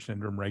imposter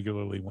syndrome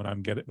regularly when I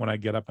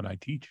get up and I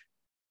teach,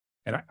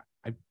 and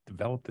I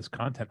developed this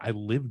content. I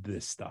lived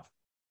this stuff,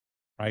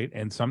 right?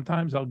 And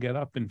sometimes I'll get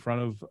up in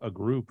front of a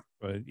group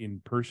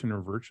in person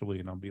or virtually,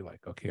 and I'll be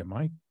like, okay,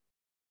 why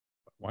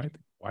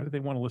do they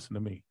want to listen to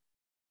me?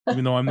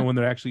 Even though I'm the one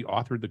that actually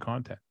authored the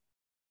content,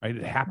 right?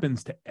 It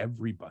happens to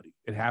everybody.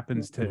 It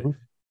happens to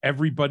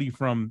everybody,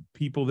 from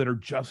people that are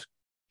just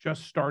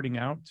starting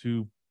out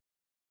to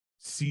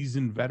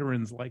seasoned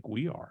veterans like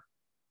we are,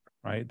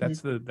 right?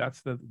 That's the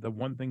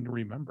one thing to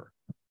remember.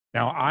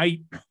 Now, I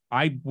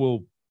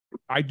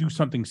do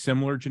something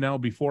similar, Jenelle.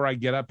 Before I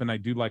get up and I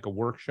do like a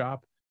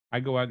workshop, I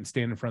go out and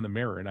stand in front of the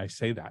mirror and I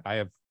say that. I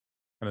have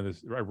kind of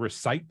this, I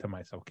recite to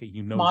myself, okay,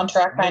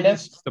 mantra, kind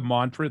of the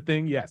mantra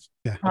thing. Yes.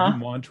 Yeah. I do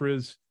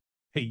mantras.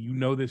 Hey, you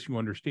know this, you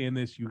understand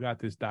this, you got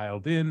this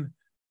dialed in.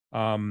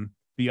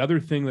 The other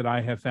thing that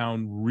I have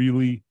found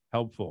really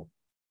helpful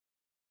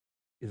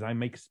is I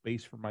make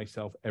space for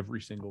myself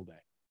every single day.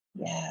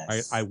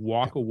 Yes. I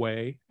walk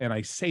away and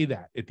I say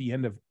that at the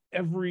end of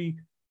every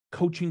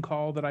coaching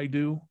call that I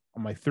do,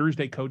 on my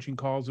Thursday coaching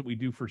calls that we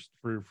do for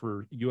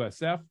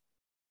USF,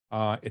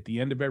 at the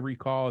end of every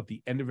call, at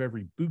the end of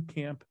every boot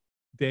camp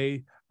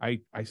day, I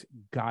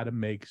got to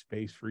make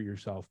space for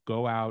yourself.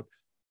 Go out,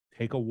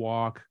 take a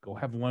walk, go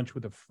have lunch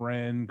with a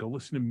friend, go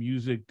listen to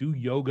music, do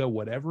yoga,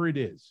 whatever it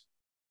is,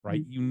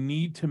 right? You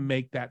need to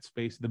make that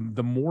space.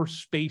 The more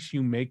space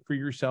you make for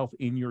yourself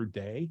in your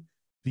day,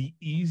 the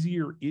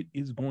easier it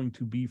is going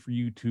to be for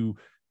you to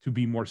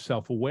be more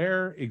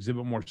self-aware,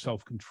 exhibit more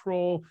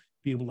self-control,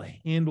 be able to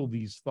handle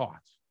these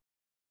thoughts.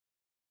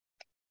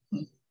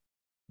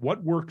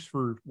 What works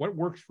for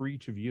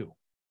each of you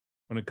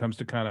when it comes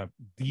to kind of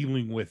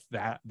dealing with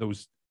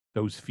those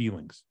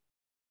feelings?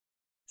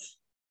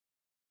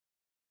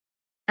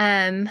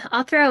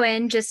 I'll throw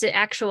in just an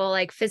actual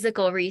like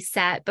physical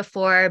reset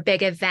before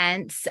big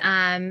events.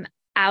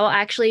 I will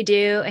actually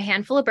do a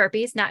handful of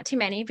burpees, not too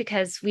many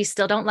because we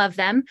still don't love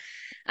them.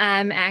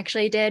 I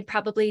actually did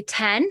probably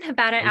 10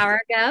 about an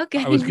hour ago.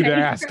 I was going to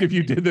ask if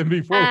you did them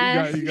before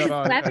you got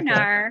on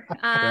webinar.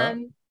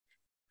 Okay.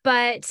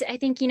 But I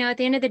think, at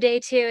the end of the day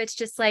too, it's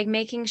just like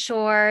making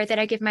sure that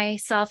I give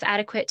myself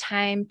adequate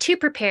time to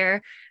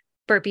prepare,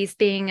 burpees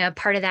being a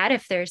part of that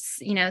if there's,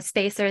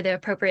 space or the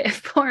appropriate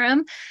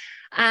forum.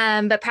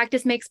 But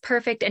practice makes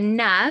perfect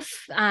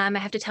enough. I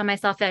have to tell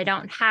myself that I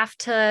don't have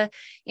to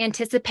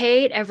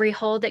anticipate every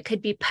hole that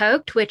could be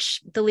poked,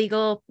 which the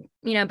legal,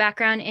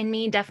 background in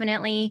me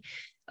definitely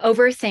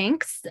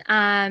overthinks.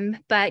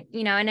 But,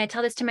 and I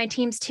tell this to my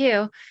teams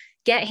too,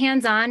 get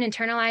hands-on,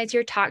 internalize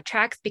your talk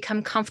tracks,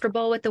 become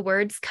comfortable with the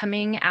words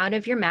coming out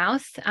of your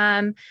mouth,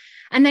 and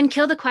then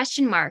kill the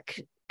question mark.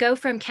 Go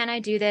from can I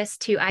do this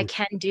to I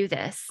can do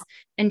this,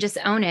 and just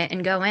own it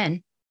and go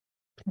in.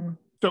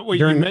 So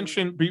wait, you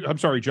mentioned, I'm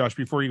sorry, Josh,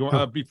 before you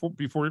go,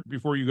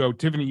 before you go,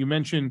 Tiffany, you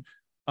mentioned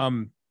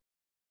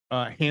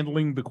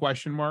handling the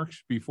question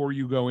marks before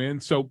you go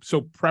in. So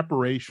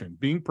preparation,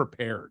 being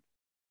prepared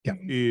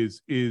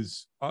is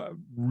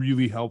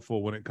really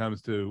helpful when it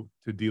comes to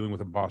dealing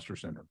with imposter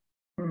syndrome.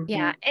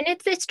 Yeah. And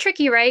it's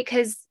tricky, right?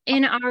 Because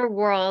in our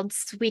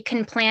worlds, we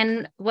can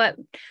plan what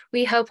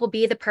we hope will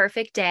be the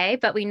perfect day,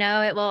 but we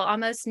know it will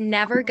almost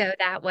never go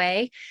that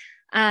way.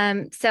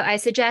 So I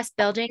suggest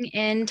building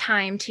in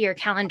time to your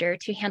calendar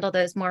to handle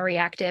those more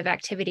reactive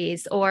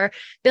activities, or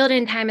build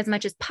in time as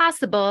much as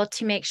possible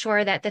to make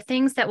sure that the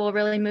things that will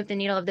really move the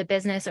needle of the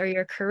business or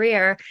your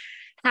career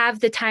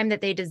have the time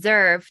that they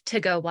deserve to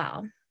go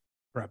well.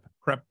 Prep.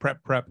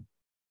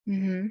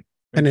 Mm-hmm.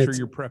 Make sure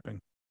you're prepping.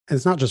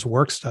 It's not just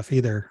work stuff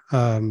either.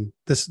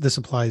 This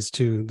applies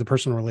to the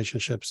personal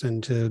relationships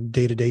and to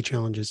day-to-day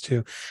challenges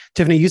too.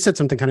 Tiffany, you said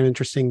something kind of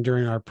interesting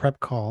during our prep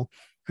call,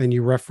 and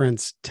you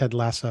referenced Ted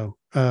Lasso.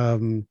 That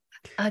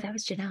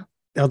was Jenelle.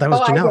 Oh, that was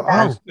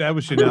Jenelle. That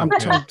was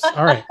Jenelle.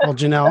 All right. Well,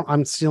 Jenelle,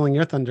 I'm stealing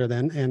your thunder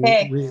then and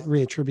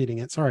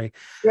reattributing it. Sorry.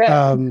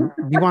 Yeah.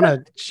 You want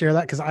to share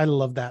that? Because I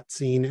love that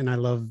scene and I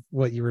love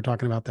what you were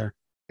talking about there.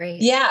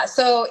 Great. Yeah.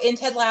 So in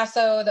Ted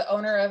Lasso, the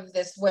owner of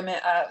this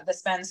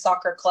men's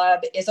soccer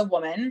club is a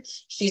woman.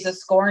 She's a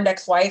scorned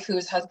ex-wife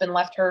whose husband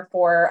left her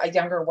for a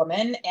younger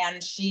woman,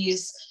 and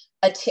she's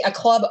a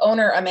club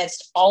owner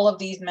amidst all of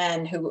these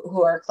men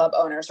who are club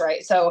owners,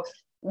 right? So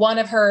one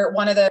of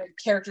the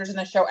characters in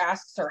the show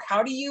asks her,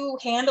 how do you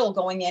handle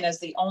going in as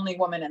the only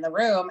woman in the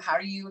room? How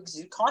do you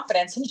exude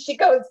confidence? And she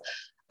goes,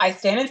 I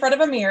stand in front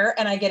of a mirror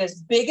and I get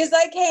as big as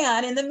I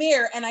can in the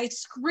mirror and I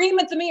scream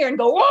at the mirror and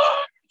go, whoa!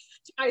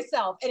 To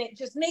myself. And it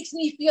just makes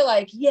me feel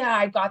like, yeah,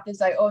 I got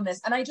this, I own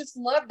this. And I just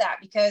love that,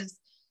 because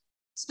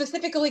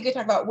specifically we could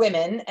talk about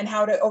women and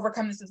how to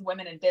overcome this as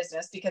women in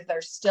business, because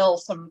there's still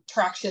some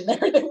traction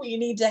there that we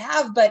need to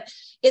have. But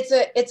it's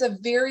a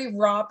very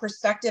raw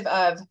perspective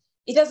of,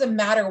 it doesn't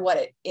matter what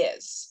it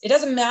is. It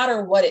doesn't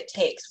matter what it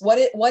takes. What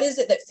is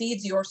it that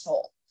feeds your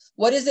soul?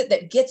 What is it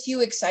that gets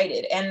you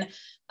excited? And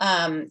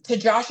to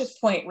Josh's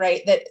point,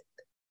 right, that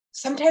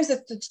sometimes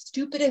it's the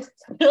stupidest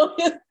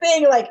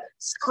thing, like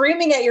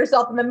screaming at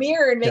yourself in the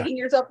mirror and making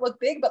yourself look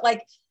big, but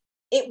like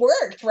it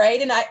worked,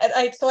 right? And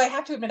so I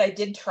have to admit, I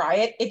did try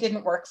it. It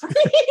didn't work for me.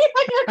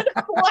 I ended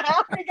up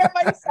laughing at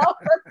myself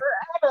for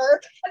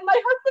forever. And my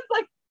husband's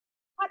like,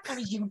 what are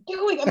you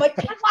doing? I'm like,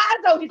 Ted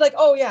Lasso. He's like,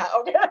 oh yeah,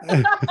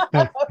 okay.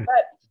 But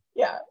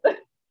yeah.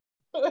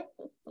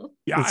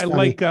 Yeah, I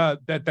like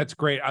that. That's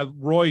great.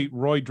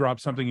 Roy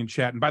dropped something in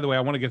chat. And by the way,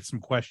 I want to get some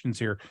questions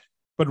here,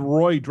 but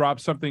Roy dropped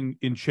something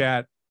in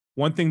chat.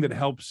 One thing that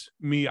helps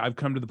me, I've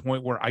come to the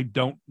point where I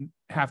don't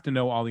have to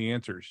know all the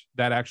answers.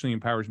 That actually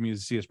empowers me as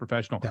a CS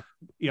professional.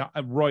 Yeah,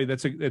 Roy,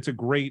 that's a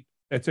great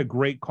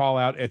call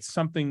out. It's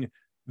something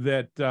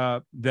that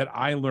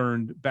I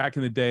learned back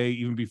in the day,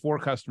 even before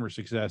customer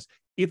success.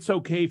 It's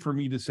okay for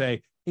me to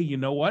say, hey, you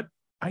know what?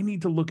 I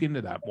need to look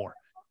into that more.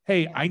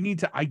 Hey,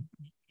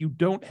 you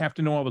don't have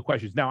to know all the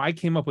questions. Now, I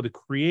came up with a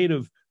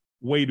creative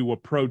way to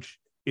approach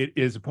it,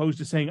 as opposed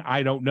to saying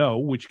I don't know,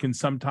 which can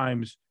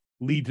sometimes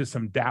lead to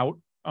some doubt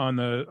on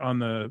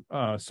the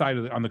side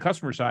of on the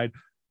customer side.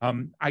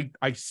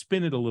 I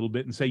spin it a little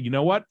bit and say, you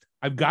know what?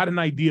 I've got an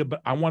idea,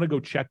 but I want to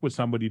go check with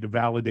somebody to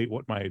validate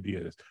what my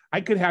idea is.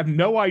 I could have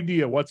no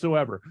idea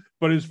whatsoever,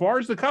 but as far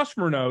as the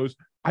customer knows,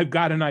 I've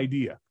got an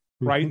idea,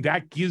 right? Mm-hmm.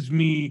 That gives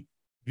me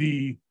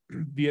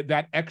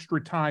that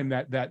extra time,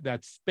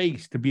 that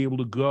space to be able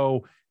to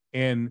go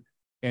and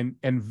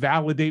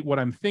validate what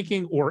I'm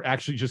thinking, or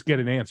actually just get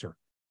an answer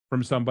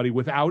from somebody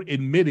without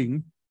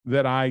admitting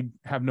that I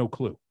have no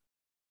clue.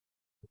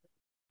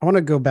 I want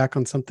to go back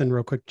on something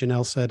real quick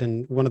Jenelle said,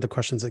 and one of the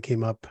questions that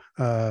came up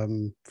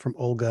from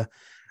Olga.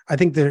 I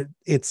think that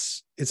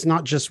it's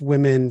not just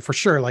women for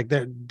sure. Like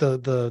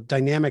the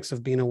dynamics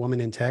of being a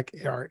woman in tech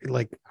are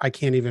like, I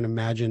can't even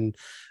imagine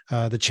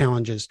the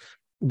challenges,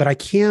 but I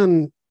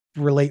can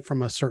relate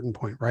from a certain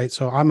point, right?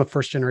 So I'm a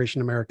first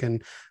generation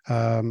American.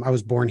 I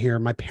was born here.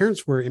 My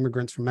parents were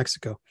immigrants from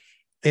Mexico,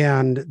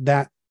 and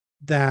that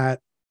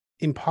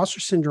imposter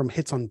syndrome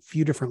hits on a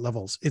few different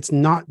levels. It's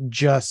not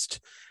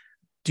just,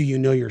 do you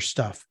know your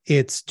stuff?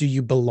 It's, do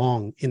you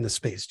belong in the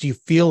space? Do you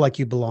feel like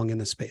you belong in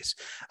the space?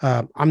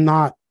 I'm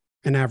not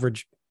an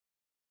average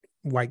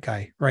white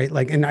guy, right?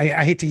 Like, and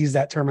I hate to use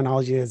that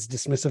terminology as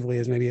dismissively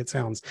as maybe it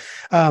sounds.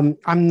 I'm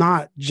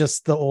not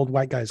just the old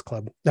white guys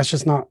club. That's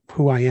just not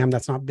who I am.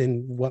 That's not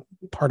been what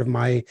part of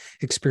my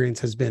experience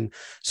has been.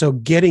 So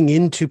getting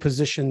into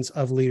positions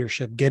of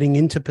leadership, getting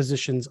into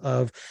positions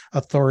of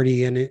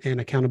authority and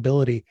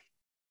accountability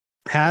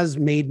has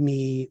made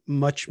me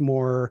much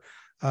more,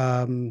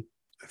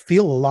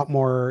 feel a lot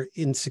more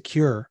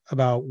insecure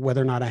about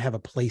whether or not I have a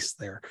place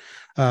there.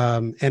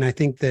 And I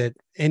think that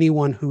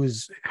anyone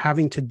who's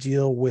having to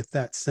deal with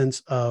that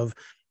sense of,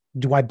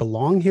 do I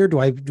belong here? Do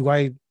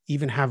I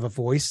even have a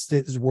voice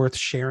that is worth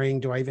sharing?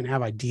 Do I even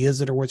have ideas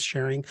that are worth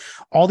sharing?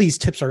 All these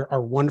tips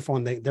are wonderful,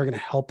 and they're going to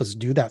help us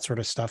do that sort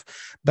of stuff.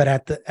 But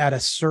at a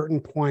certain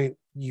point,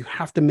 you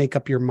have to make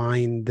up your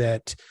mind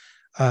that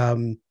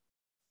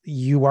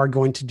you are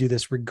going to do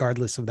this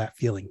regardless of that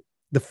feeling.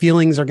 The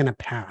feelings are going to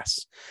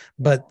pass,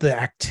 but the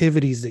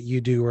activities that you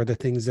do are the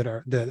things that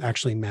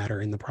actually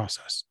matter in the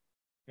process.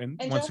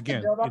 And once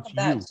again, it's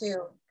that you.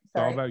 Too. It's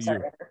all about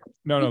you.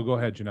 No, go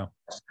ahead, Jenelle.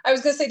 I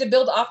was going to say, to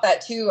build off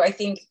that too, I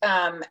think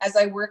as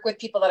I work with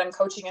people that I'm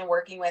coaching and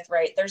working with,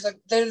 right, there's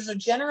a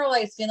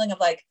generalized feeling of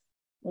like,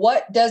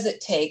 what does it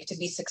take to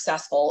be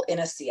successful in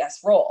a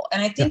CS role?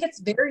 And I think it's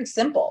very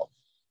simple.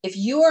 If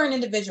you are an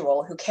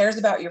individual who cares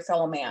about your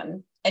fellow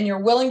man and you're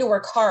willing to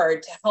work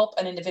hard to help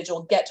an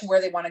individual get to where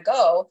they want to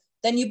go,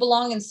 then you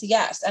belong in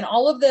CS. And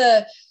all of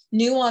the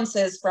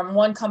nuances from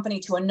one company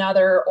to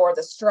another, or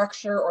the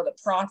structure or the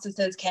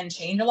processes, can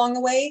change along the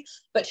way.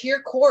 But to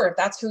your core, if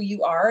that's who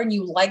you are and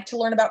you like to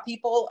learn about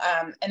people,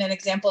 and an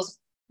example is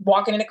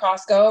walking into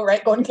Costco,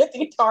 right? Going to get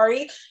the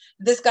Atari.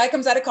 This guy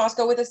comes out of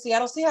Costco with a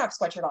Seattle Seahawks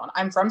sweatshirt on.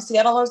 I'm from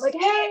Seattle. I was like,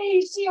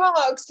 hey,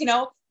 Seahawks,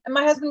 And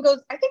my husband goes,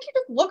 I think you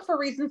just look for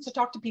reasons to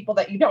talk to people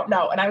that you don't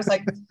know. And I was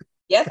like,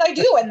 yes, I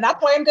do. And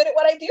that's why I'm good at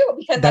what I do,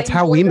 because that's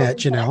how we met,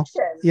 Jenelle.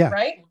 Yeah.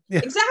 Right. Yeah.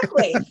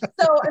 Exactly.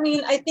 So, I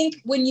mean, I think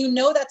when you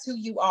know that's who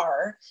you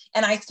are,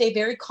 and I stay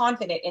very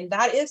confident in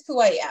that is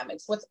who I am.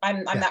 It's what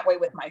I'm that way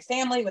with my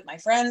family, with my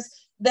friends,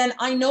 then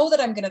I know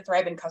that I'm going to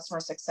thrive in customer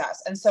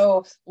success. And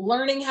so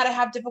learning how to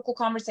have difficult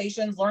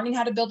conversations, learning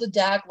how to build a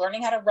deck,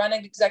 learning how to run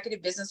an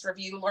executive business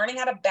review, learning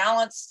how to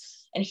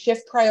balance and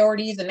shift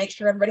priorities and make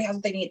sure everybody has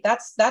what they need.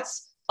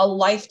 That's a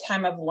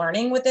lifetime of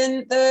learning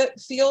within the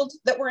field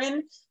that we're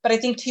in. But I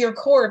think to your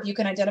core, if you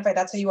can identify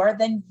that's who you are,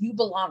 then you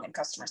belong in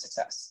customer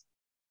success.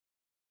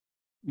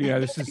 Yeah,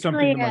 this is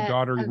something that my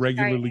daughter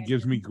regularly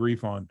gives me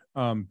grief on,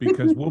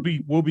 because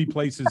we'll be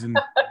places, and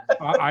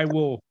I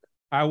will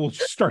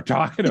start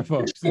talking to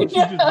folks, and she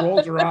just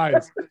rolls her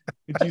eyes,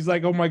 and she's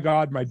like, "Oh my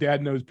God, my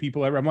dad knows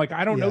people ever." I'm like,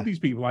 I don't know these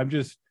people. I'm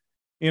just,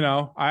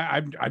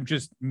 I'm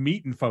just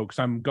meeting folks.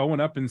 I'm going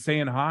up and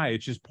saying hi.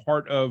 It's just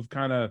part of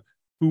kind of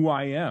who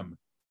I am.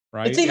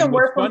 Right. It's even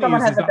worse when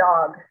someone has a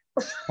dog.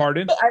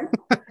 Pardon?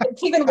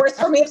 It's even worse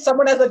for me if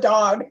someone has a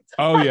dog.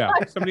 Oh yeah,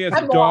 somebody has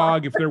a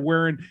dog. If they're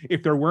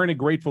wearing a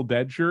Grateful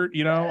Dead shirt,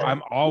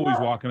 I'm always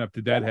walking up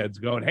to Deadheads,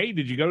 going, "Hey,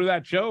 did you go to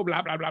that show?"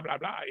 Blah blah blah blah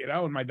blah.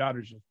 And my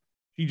daughter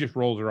she just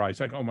rolls her eyes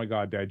like, "Oh my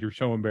God, Dad, you're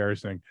so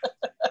embarrassing."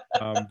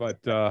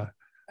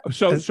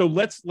 So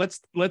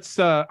let's.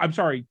 I'm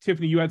sorry,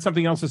 Tiffany, you had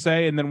something else to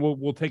say, and then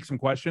we'll take some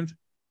questions.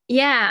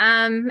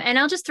 Yeah. And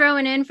I'll just throw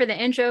it in for the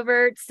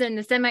introverts and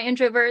the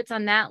semi-introverts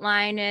on that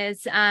line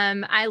is,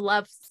 I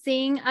love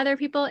seeing other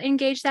people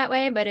engage that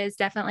way, but it's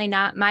definitely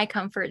not my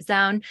comfort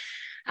zone.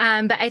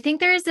 But I think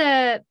there's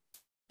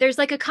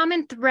like a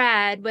common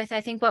thread with,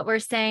 I think, what we're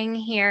saying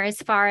here as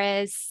far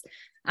as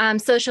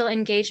social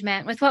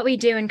engagement with what we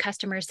do in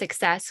customer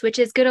success, which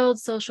is good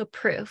old social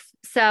proof.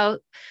 So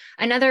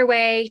another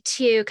way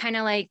to kind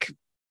of like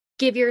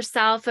give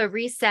yourself a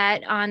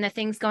reset on the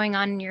things going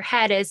on in your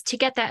head is to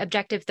get that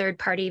objective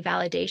third-party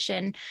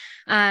validation.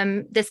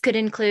 This could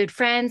include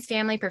friends,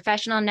 family,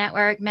 professional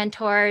network,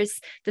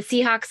 mentors, the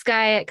Seahawks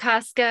guy at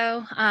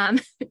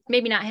Costco,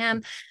 maybe not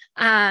him,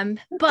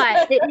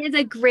 but it is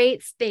a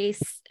great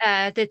space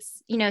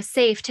that's,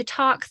 safe to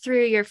talk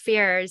through your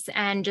fears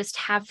and just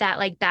have that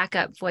like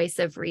backup voice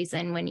of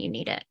reason when you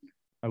need it.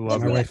 I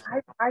love it.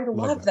 I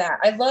love that.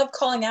 I love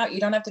calling out. You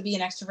don't have to be an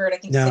extrovert. I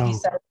think Cindy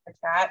said it in the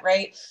chat,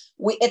 right?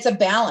 It's a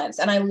balance.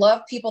 And I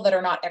love people that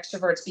are not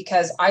extroverts,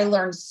 because I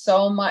learned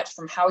so much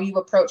from how you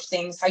approach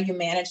things, how you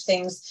manage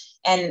things.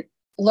 And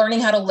learning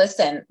how to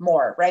listen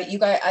more, right? You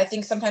guys, I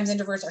think sometimes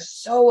introverts are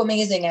so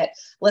amazing at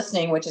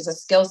listening, which is a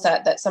skill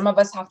set that some of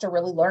us have to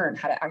really learn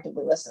how to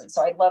actively listen.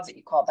 So I love that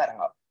you called that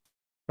out.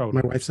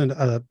 My wife's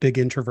a big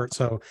introvert.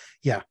 So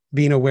yeah,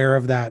 being aware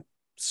of that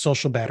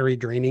social battery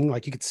draining,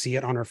 like you could see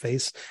it on her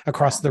face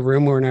across the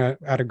room. We're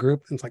at a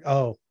group and it's like,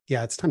 oh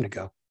yeah, it's time to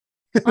go.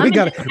 Well, we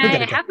gotta go.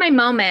 have my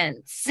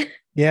moments.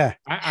 Yeah.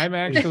 I'm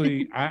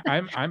actually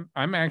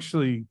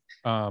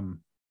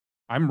I'm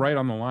right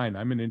on the line.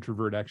 I'm an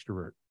introvert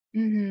extrovert.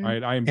 Mm-hmm.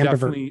 Right. I am Ambivert.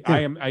 definitely,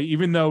 Yeah.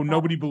 Even though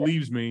nobody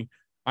believes me,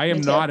 I am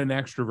Me too. not an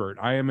extrovert.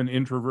 I am an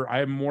introvert. I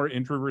am more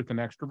introvert than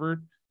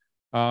extrovert.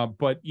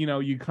 But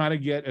you kind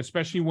of get,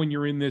 especially when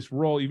you're in this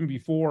role, even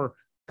before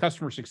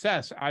customer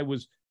success, I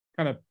was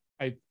kind of,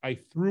 I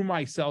threw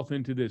myself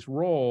into this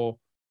role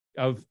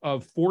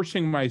of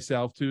forcing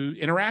myself to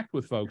interact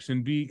with folks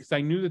and because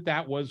I knew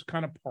that was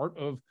kind of part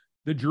of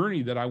the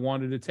journey that I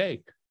wanted to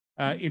take.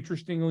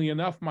 Interestingly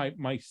enough,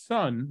 my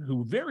son,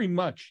 who very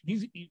much,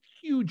 he's a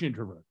huge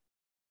introvert.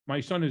 My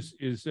son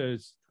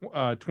is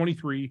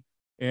 23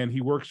 and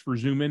he works for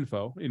Zoom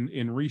Info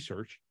in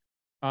research.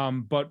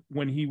 But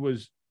when he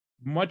was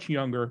much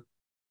younger,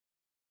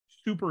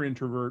 super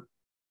introvert,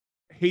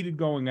 hated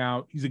going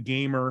out. He's a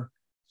gamer.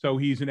 So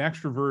he's an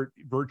extrovert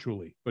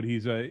virtually, but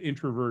he's an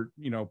introvert,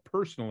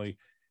 personally.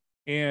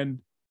 And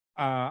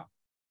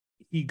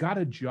he got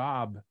a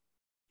job.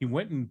 He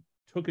went and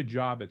took a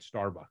job at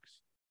Starbucks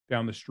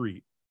down the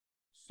street.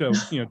 So,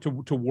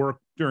 to work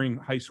during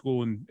high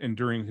school and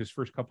during his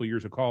first couple of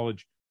years of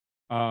college.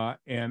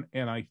 And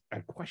I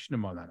questioned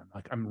him on that. I'm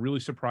like, I'm really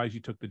surprised you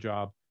took the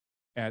job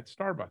at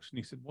Starbucks. And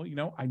he said, well,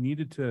 I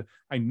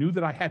knew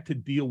that I had to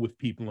deal with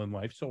people in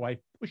life. So I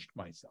pushed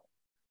myself.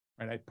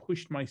 Right. I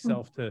pushed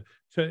myself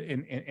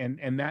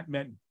and that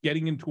meant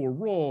getting into a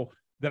role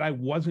that I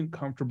wasn't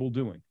comfortable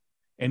doing.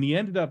 And he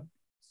ended up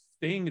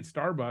staying at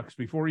Starbucks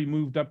before he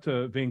moved up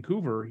to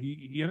Vancouver.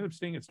 He ended up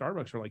staying at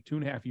Starbucks for like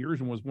 2.5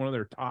 years and was one of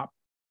their top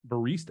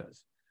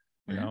baristas,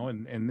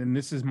 and then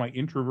this is my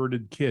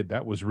introverted kid.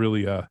 That was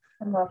really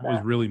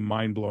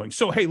mind blowing.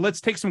 So, hey,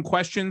 let's take some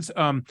questions.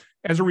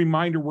 As a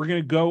reminder, we're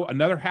going to go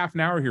another half an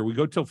hour here. We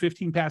go till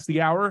 15 past the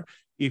hour.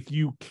 If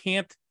you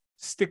can't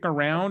stick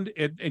around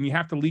and you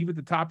have to leave at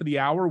the top of the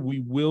hour,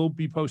 we will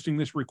be posting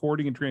this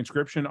recording and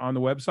transcription on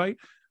the website.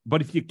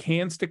 But if you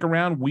can stick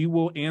around, we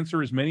will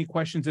answer as many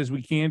questions as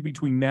we can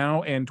between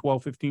now and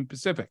 12:15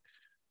 Pacific.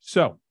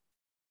 So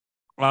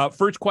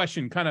first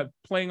question, kind of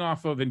playing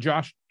off of, and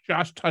Josh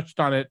touched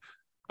on it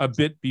a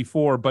bit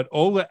before, but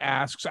Ola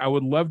asks, I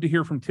would love to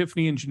hear from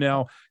Tiffany and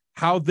Jenelle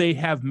how they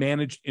have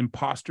managed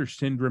imposter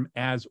syndrome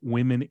as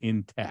women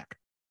in tech.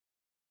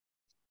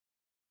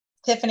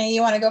 Tiffany,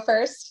 you want to go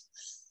first?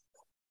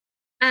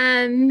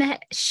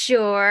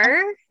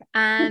 Sure.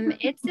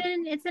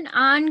 It's an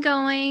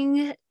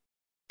ongoing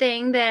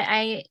thing that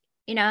I,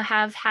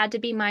 have had to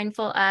be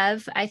mindful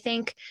of. I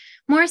think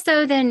more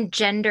so than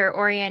gender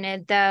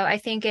oriented, though, I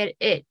think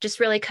it just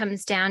really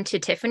comes down to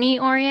Tiffany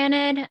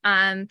oriented.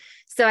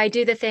 So I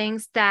do the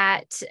things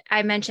that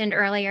I mentioned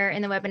earlier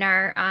in the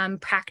webinar,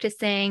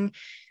 practicing,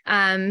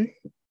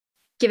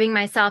 giving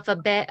myself a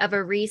bit of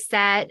a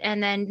reset,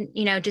 and then,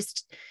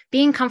 just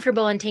being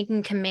comfortable and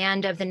taking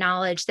command of the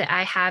knowledge that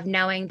I have,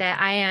 knowing that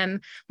I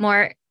am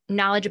more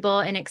knowledgeable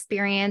and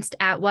experienced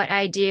at what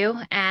I do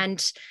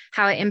and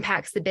how it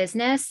impacts the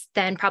business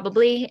than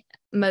probably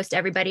most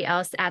everybody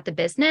else at the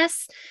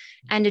business.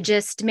 And to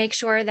just make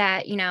sure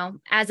that,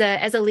 as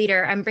a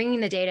leader, I'm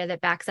bringing the data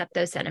that backs up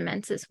those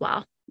sentiments as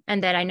well,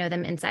 and that I know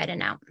them inside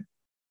and out.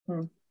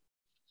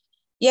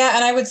 Yeah.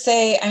 And I would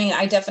say,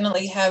 I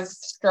definitely have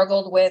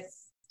struggled with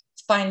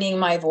finding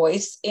my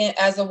voice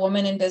as a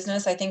woman in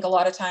business. I think a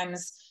lot of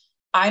times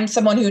I'm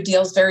someone who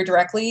deals very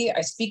directly.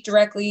 I speak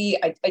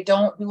directly. I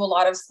don't do a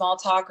lot of small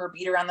talk or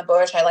beat around the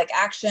bush. I like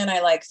action. I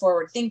like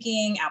forward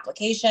thinking,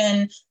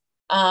 application.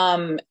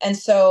 And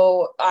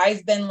so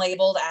I've been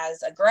labeled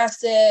as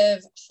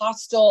aggressive,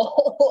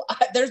 hostile.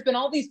 There's been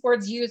all these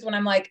words used when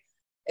I'm like,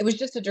 it was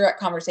just a direct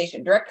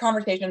conversation. Direct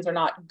conversations are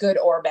not good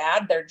or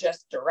bad. They're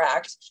just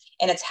direct.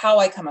 And it's how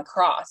I come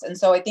across. And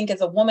so I think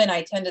as a woman,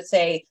 I tend to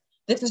say,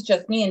 this is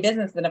just me in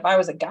business. And if I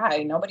was a guy,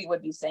 nobody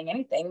would be saying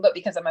anything. But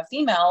because I'm a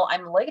female,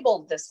 I'm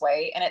labeled this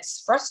way, and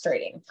it's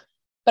frustrating.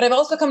 But I've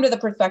also come to the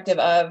perspective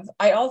of,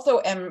 I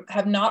also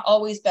have not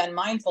always been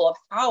mindful of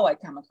how I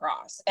come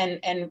across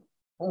and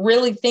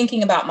really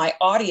thinking about my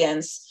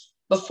audience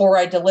before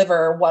I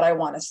deliver what I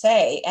want to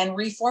say, and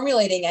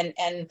reformulating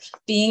and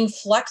being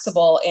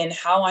flexible in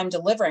how I'm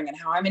delivering and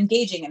how I'm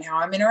engaging and how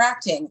I'm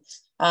interacting.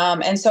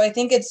 And so I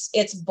think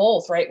it's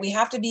both, right? We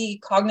have to be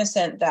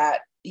cognizant that,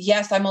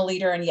 yes, I'm a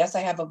leader and yes, I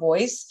have a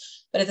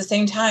voice, but at the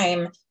same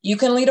time, you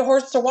can lead a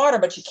horse to water,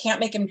 but you can't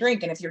make him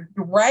drink. And if you're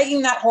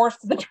dragging that horse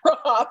to the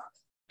drop,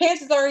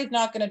 chances are he's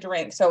not going to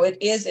drink. So it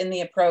is in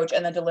the approach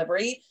and the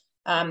delivery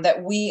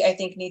that we, I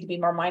think, need to be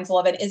more mindful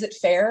of. And is it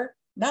fair?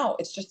 No,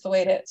 it's just the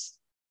way it is.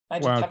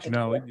 Wow,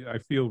 Jenelle, I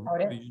feel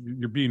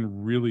you're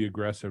being really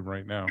aggressive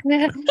right now.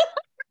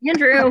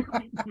 Andrew.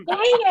 Dang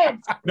it.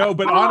 No,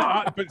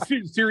 but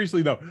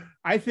seriously though,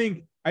 I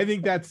think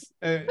that's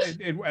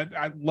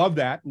I love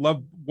that.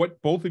 Love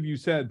what both of you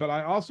said, but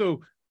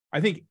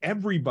I think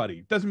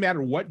everybody, doesn't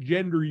matter what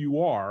gender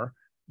you are,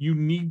 you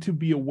need to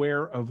be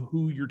aware of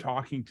who you're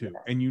talking to,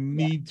 and you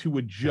need to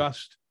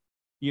adjust,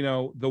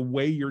 the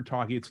way you're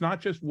talking. It's not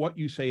just what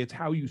you say, it's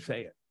how you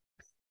say it.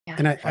 Yeah.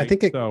 And I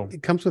think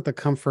it comes with the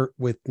comfort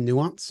with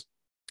nuance.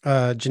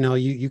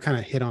 Jenelle, you kind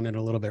of hit on it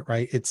a little bit,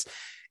 right?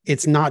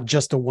 It's not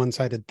just a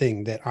one-sided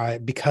thing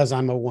that because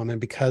I'm a woman,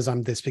 because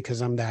I'm this,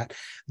 because I'm that,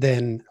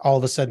 then all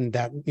of a sudden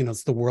that,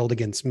 it's the world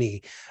against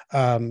me.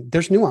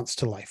 There's nuance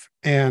to life,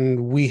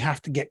 and we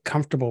have to get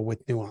comfortable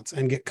with nuance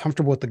and get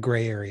comfortable with the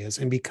gray areas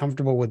and be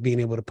comfortable with being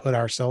able to put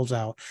ourselves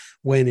out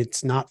when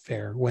it's not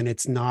fair, when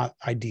it's not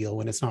ideal,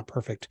 when it's not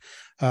perfect.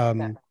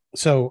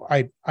 So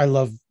I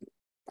love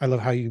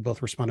how you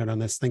both responded on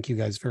this. Thank you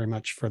guys very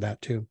much for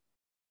that too.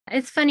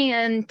 It's funny,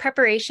 in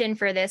preparation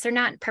for this, or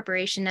not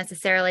preparation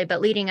necessarily, but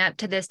leading up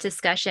to this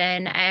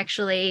discussion, I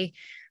actually,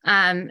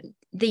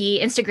 the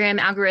Instagram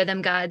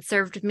algorithm god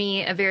served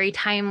me a very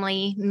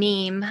timely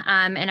meme,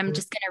 and I'm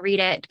just going to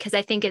read it because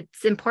I think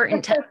it's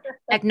important to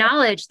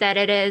acknowledge that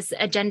it is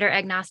a gender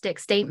agnostic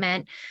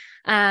statement.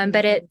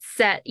 But it's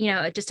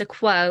just a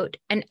quote: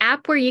 an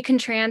app where you can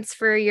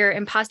transfer your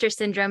imposter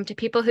syndrome to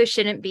people who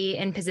shouldn't be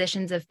in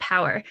positions of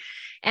power.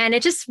 And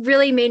it just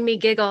really made me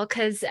giggle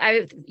because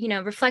I,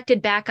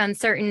 reflected back on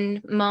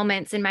certain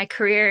moments in my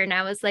career, and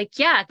I was like,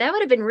 yeah, that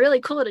would have been really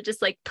cool to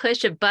just like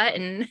push a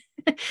button.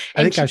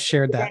 I think I've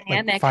shared that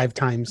like 5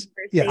 times.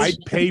 Yes.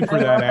 I'd pay for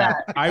that app.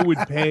 I would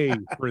pay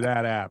for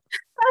that app.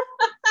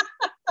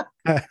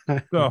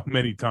 So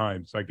many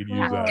times I could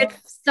use that.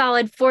 It's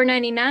solid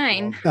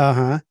 $4.99.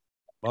 Uh-huh.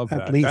 Love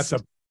that. At least. That's a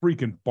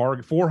freaking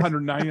bargain.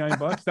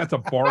 $499. That's a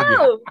bargain.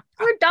 No,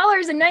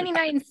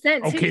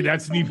 $4.99. Okay,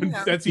 that's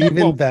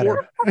even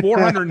better.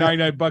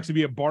 $499 would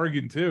be a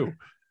bargain too.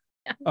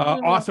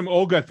 Awesome,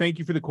 Olga. Thank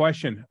you for the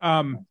question.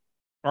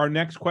 Our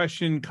next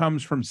question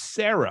comes from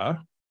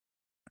Sarah.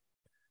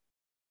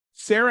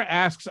 Sarah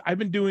asks, I've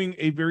been doing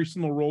a very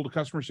similar role to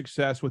customer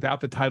success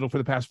without the title for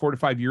the past 4 to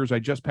 5 years. I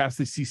just passed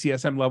the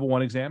CCSM level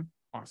 1 exam.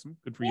 Awesome.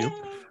 Good for you.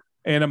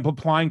 And I'm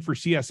applying for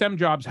CSM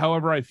jobs.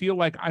 However, I feel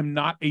like I'm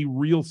not a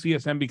real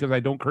CSM because I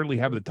don't currently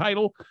have the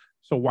title.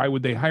 So why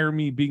would they hire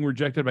me? Being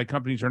rejected by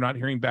companies or not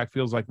hearing back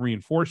feels like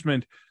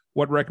reinforcement.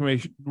 What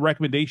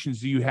recommendations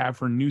do you have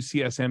for new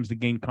CSMs to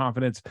gain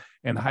confidence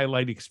and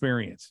highlight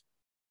experience?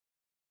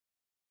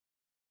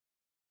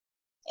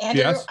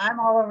 Andrew, yes.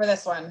 I'm all over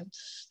this one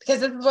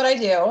because this is what I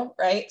do,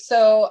 right?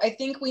 So I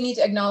think we need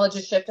to acknowledge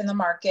a shift in the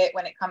market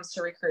when it comes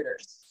to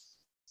recruiters.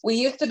 We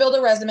used to build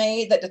a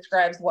resume that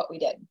describes what we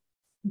did.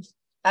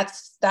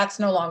 That's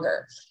no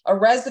longer. A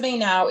resume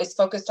now is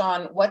focused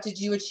on what did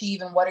you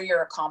achieve and what are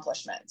your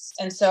accomplishments.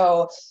 And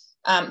so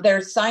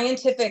there's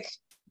scientific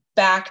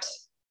backed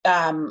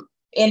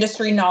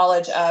industry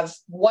knowledge of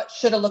what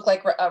should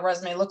a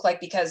resume look like,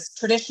 because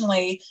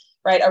traditionally,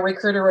 right, a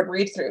recruiter would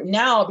read through.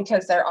 Now,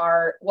 because there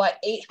are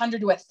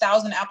 800 to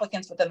 1,000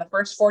 applicants within the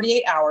first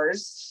 48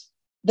 hours,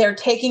 they're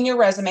taking your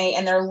resume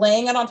and they're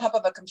laying it on top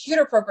of a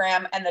computer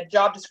program and the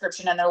job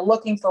description, and they're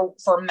looking for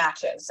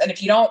matches. And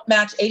if you don't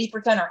match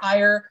 80% or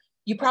higher,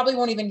 you probably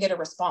won't even get a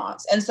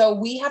response. And so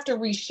we have to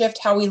reshift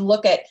how we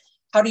look at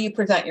how do you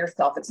present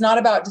yourself. It's not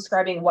about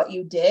describing what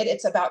you did.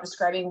 It's about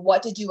describing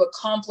what did you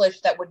accomplish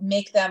that would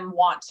make them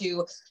want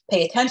to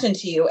pay attention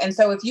to you. And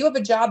so if you have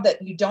a job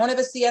that you don't have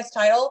a CS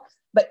title,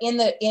 but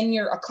in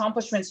your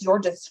accomplishments, you're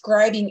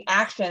describing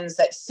actions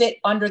that fit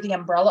under the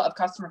umbrella of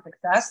customer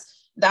success,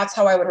 that's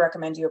how I would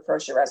recommend you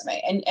approach your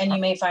resume. And you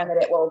may find that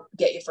it will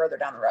get you further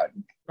down the road.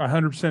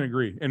 100%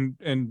 agree. And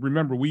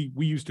remember, we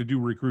used to do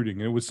recruiting,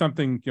 and it was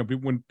something,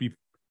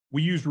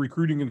 we used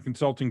recruiting and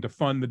consulting to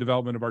fund the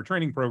development of our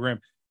training program.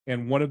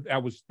 And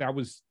that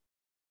was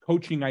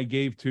coaching I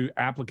gave to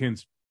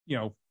applicants,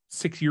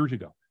 6 years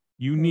ago.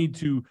 You need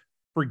to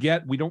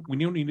forget, we don't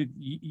need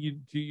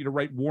you to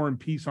write War and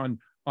Peace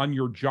on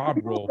your job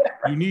role.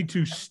 You need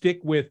to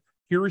stick with,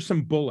 here are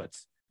some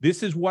bullets.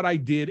 This is what I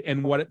did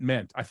and what it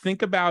meant. I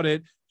think about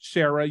it,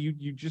 Sarah,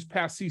 you just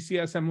passed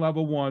CCSM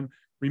level 1.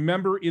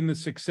 Remember, in the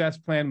success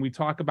plan, we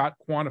talk about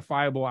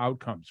quantifiable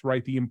outcomes,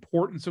 right? The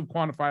importance of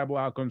quantifiable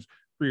outcomes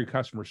for your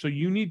customers. So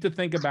you need to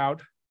think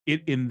about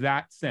it in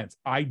that sense.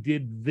 I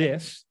did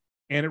this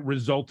and it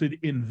resulted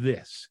in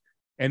this,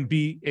 and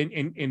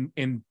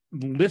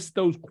list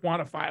those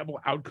quantifiable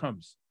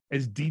outcomes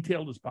as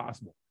detailed as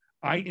possible.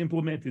 I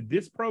implemented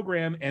this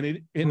program and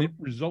it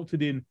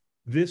resulted in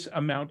this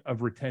amount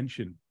of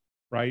retention,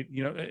 right?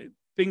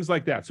 Things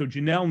like that. So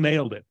Jenelle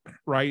nailed it,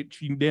 right?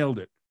 She nailed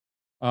it.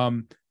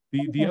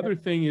 The other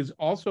thing is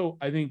also,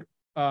 I think,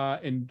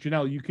 and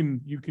Jenelle, you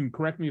can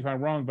correct me if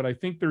I'm wrong, but I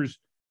think there's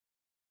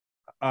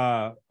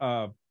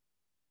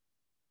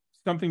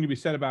something to be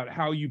said about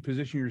how you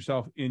position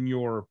yourself in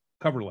your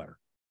cover letter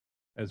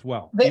as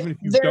well. Even if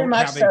you don't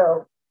have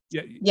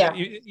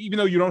even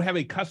though you don't have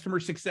a customer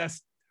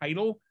success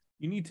title,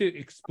 you need to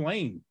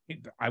explain,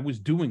 I was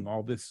doing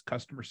all this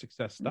customer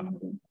success stuff.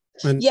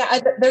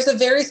 There's a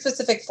very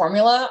specific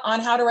formula on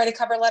how to write a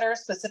cover letter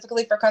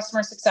specifically for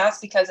customer success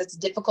because it's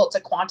difficult to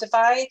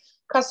quantify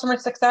customer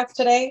success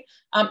today.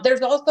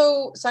 There's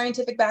also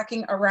scientific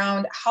backing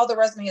around how the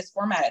resume is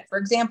formatted. For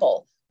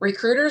example,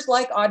 recruiters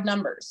like odd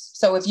numbers.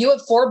 So if you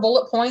have 4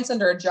 bullet points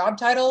under a job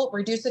title,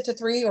 reduce it to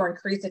 3 or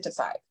increase it to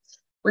 5.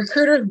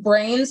 Recruiters'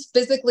 brains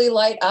physically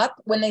light up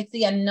when they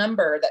see a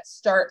number that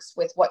starts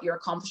with what your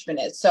accomplishment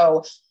is.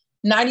 So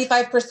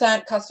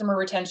 95% customer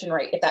retention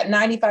rate. If that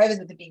 95 is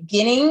at the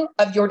beginning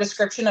of your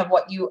description of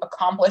what you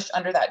accomplished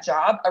under that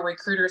job, a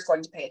recruiter is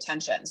going to pay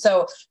attention.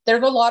 So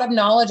there's a lot of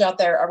knowledge out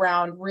there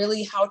around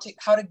really how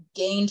to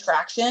gain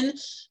traction.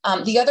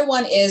 The other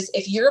one is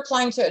if you're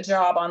applying to a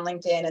job on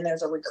LinkedIn and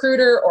there's a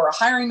recruiter or a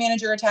hiring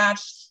manager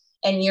attached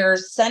and you're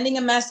sending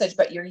a message,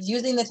 but you're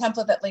using the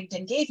template that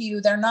LinkedIn gave you,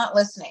 they're not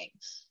listening.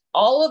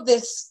 All of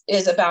this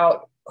is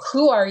about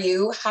who are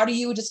you? How do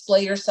you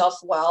display yourself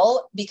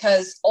well?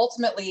 Because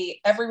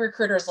ultimately, every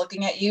recruiter is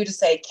looking at you to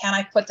say, can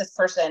I put this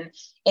person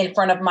in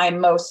front of my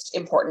most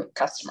important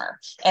customer?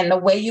 And the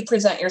way you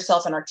present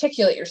yourself and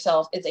articulate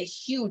yourself is a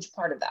huge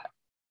part of that.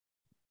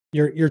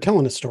 You're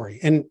telling a story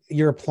and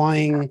you're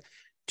applying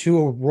to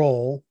a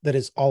role that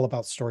is all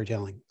about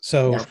storytelling.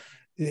 So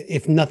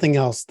if nothing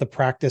else, the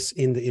practice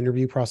in the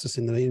interview process,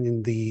 in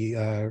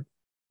the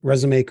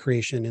resume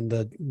creation, in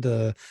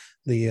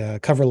the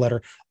cover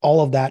letter,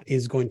 all of that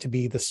is going to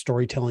be the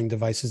storytelling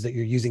devices that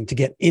you're using to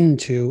get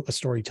into a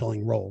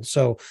storytelling role.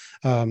 So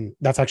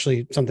that's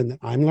actually something that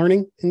I'm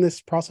learning in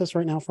this process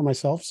right now for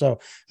myself. So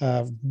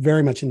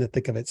very much in the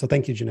thick of it. So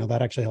thank you, Janelle.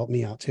 That actually helped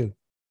me out too.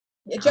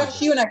 Yeah,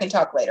 Josh, you and I can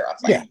talk later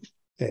offline.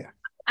 Yeah.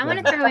 I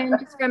want to throw in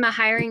just from a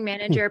hiring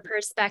manager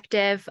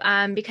perspective,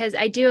 because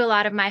I do a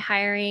lot of my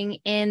hiring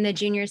in the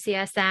junior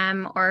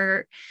CSM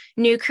or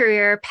new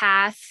career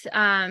path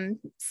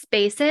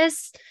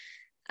spaces.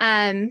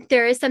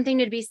 There is something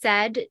to be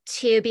said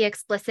to be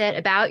explicit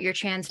about your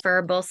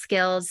transferable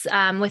skills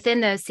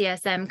within those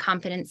CSM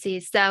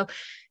competencies. So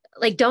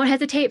don't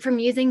hesitate from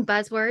using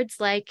buzzwords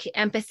like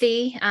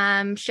empathy,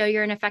 show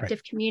you're an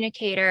effective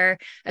communicator,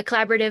 a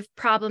collaborative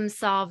problem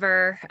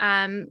solver,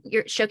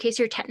 showcase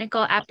your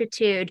technical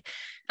aptitude,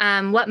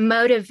 what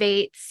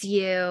motivates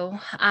you,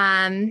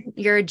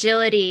 your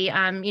agility,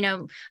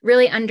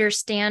 really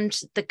understand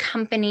the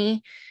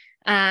company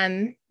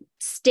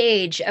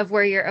stage of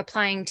where you're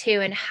applying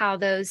to and how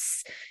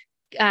those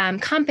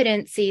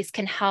competencies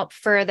can help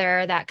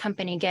further that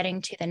company getting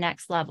to the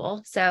next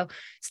level. So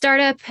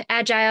startup,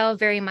 agile,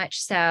 very much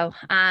so.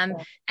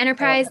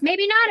 Enterprise,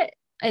 maybe not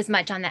as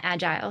much on the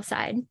agile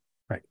side.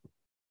 Right.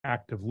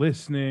 Active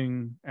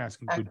listening,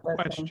 asking good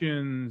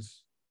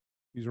questions.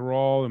 These are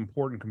all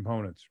important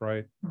components,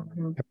 right?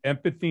 Mm-hmm.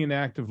 Empathy and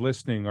active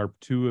listening are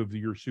 2 of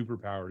your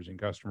superpowers in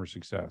customer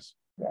success.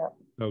 Yeah.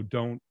 So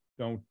don't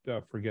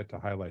forget to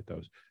highlight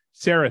those.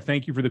 Sarah,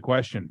 thank you for the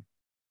question.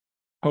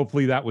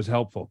 Hopefully that was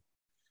helpful.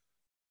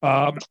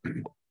 Our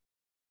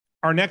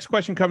next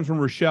question comes from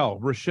Rochelle.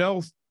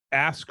 Rochelle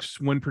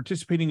asks, when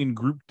participating in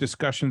group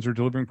discussions or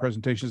delivering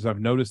presentations, I've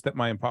noticed that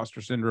my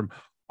imposter syndrome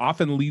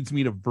often leads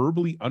me to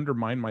verbally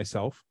undermine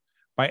myself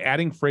by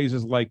adding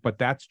phrases like, but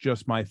that's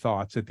just my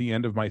thoughts at the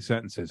end of my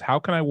sentences. How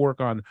can I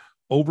work on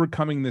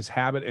overcoming this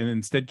habit and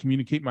instead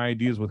communicate my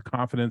ideas with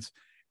confidence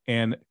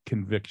and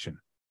conviction?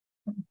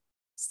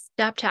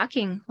 Stop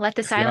talking. Let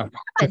the silence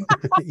happen.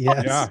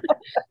 Yes.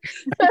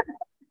 Yeah.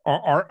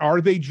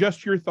 Are they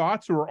just your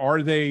thoughts, or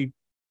are they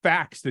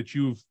facts that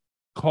you've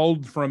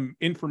culled from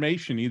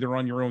information either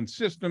on your own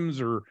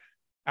systems or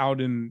out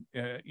in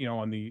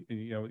on the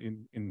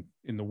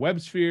in the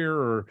web sphere,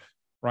 or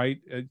right?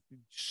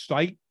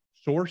 Cite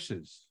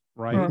sources,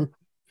 right?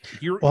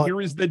 Mm-hmm.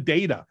 Here is the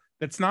data.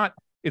 It's not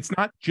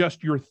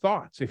just your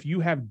thoughts. If you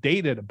have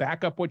data to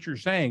back up what you're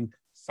saying,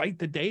 cite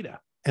the data.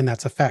 And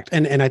that's a fact.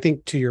 And I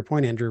think to your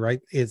point, Andrew,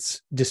 right?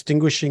 It's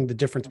distinguishing the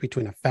difference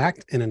between a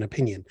fact and an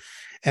opinion.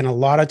 And a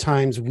lot of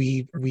times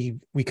we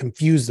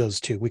confuse those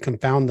two, we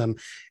confound them.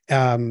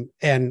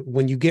 And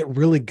when you get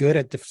really good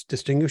at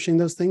distinguishing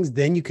those things,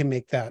 then you can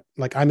make that,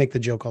 like I make the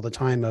joke all the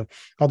time of,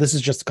 oh, this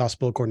is just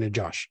gospel according to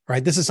Josh,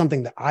 right? This is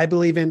something that I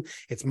believe in.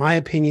 It's my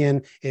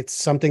opinion. It's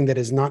something that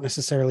is not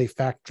necessarily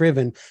fact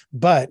driven,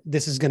 but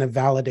this is going to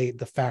validate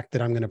the fact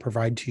that I'm going to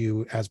provide to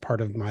you as part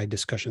of my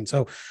discussion.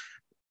 So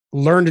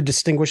learn to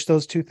distinguish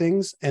those two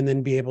things and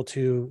then be able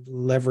to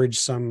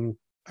leverage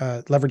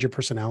your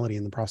personality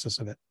in the process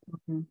of it.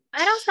 Mm-hmm.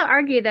 I'd also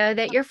argue, though,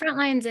 that your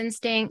frontline's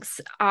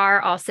instincts are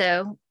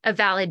also a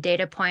valid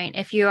data point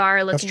if you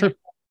are looking at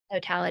the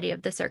totality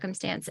of the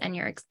circumstance and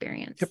your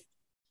experience. Yep.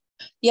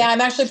 Yeah,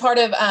 I'm actually part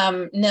of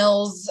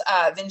Nils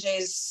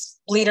Vinjay's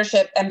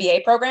leadership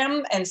MBA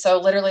program. And so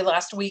literally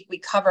last week, we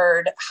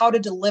covered how to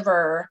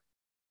deliver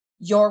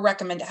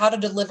how to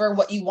deliver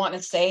what you want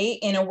to say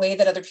in a way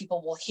that other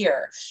people will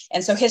hear.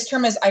 And so his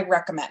term is, I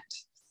recommend,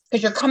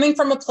 because you're coming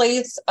from a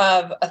place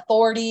of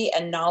authority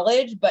and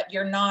knowledge, but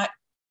you're not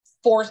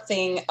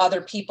forcing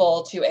other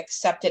people to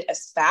accept it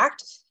as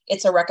fact.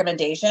 It's a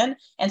recommendation.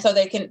 And so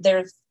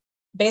there's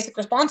basic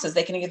responses.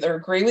 They can either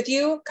agree with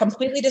you,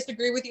 completely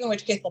disagree with you, in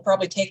which case they'll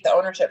probably take the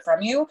ownership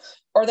from you,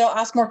 or they'll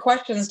ask more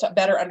questions to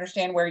better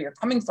understand where you're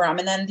coming from.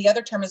 And then the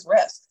other term is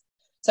risk.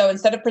 So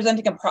instead of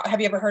presenting have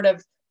you ever heard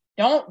of,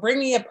 don't bring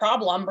me a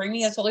problem, bring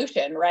me a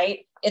solution,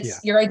 right?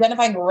 You're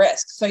identifying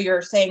risks. So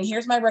you're saying,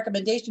 here's my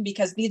recommendation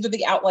because these are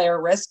the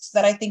outlier risks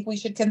that I think we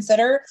should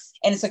consider.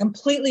 And it's a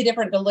completely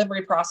different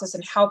delivery process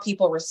and how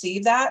people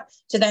receive that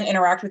to then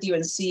interact with you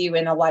and see you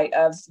in a light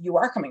of you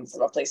are coming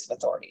from a place of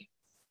authority.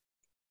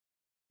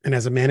 And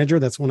as a manager,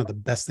 that's one of the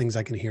best things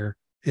I can hear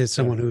is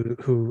someone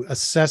who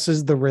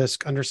assesses the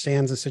risk,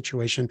 understands the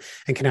situation,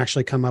 and can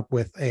actually come up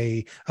with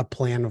a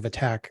plan of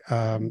attack.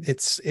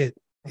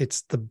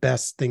 It's the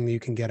best thing that you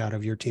can get out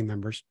of your team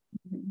members.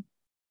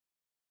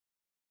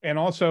 And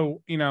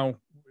also,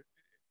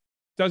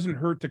 doesn't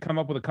hurt to come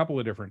up with a couple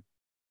of different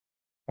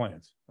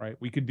plans, right?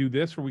 We could do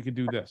this or we could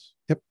do this.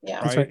 Yep.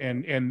 Yeah. Right.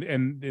 And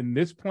in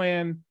this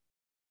plan,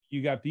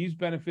 you got these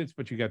benefits,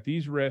 but you got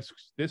these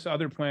risks. This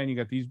other plan, you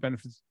got these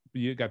benefits,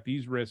 you got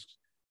these risks.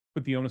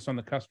 Put the onus on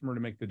the customer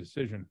to make the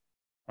decision,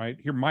 right?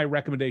 Here, my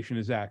recommendation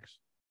is X,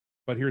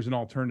 but here's an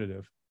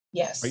alternative.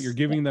 Yes. Right. You're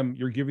giving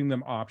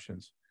them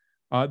options.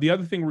 The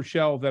other thing,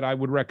 Rochelle, that I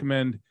would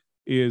recommend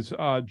is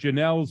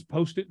Janelle's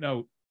Post-it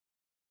note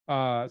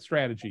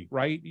strategy,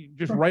 right?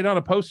 Just write on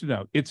a Post-it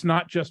note. It's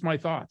not just my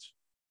thoughts,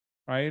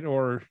 right?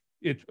 Or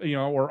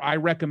or I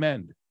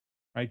recommend,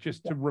 right?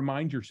 Just to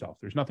remind yourself,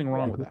 there's nothing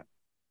wrong with that.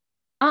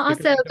 I'll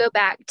also go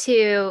back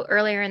to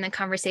earlier in the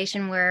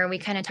conversation where we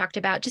kind of talked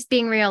about just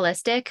being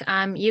realistic.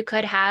 You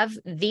could have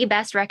the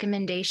best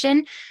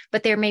recommendation,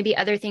 but there may be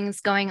other things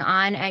going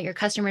on at your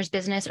customer's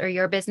business or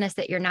your business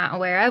that you're not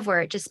aware of,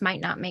 where it just might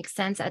not make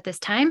sense at this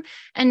time.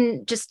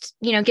 And just,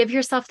 give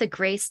yourself the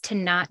grace to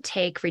not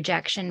take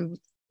rejection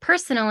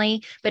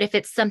personally, but if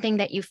it's something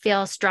that you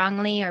feel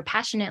strongly or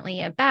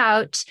passionately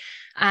about,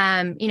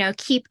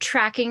 keep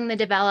tracking the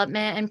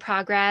development and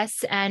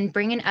progress and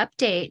bring an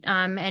update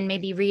and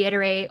maybe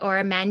reiterate or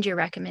amend your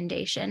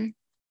recommendation.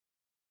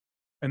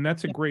 And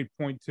that's a great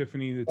point,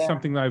 Tiffany. It's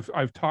something that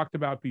I've talked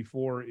about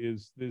before,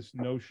 is this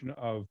notion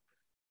of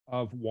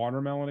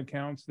watermelon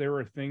accounts. There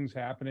are things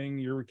happening.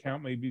 Your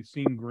account may be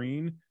seen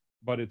green,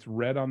 but it's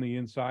red on the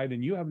inside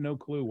and you have no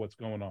clue what's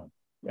going on.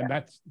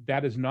 And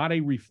that is not a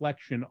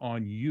reflection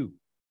on you,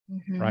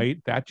 right?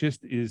 That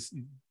just is,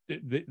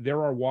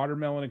 there are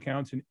watermelon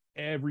accounts in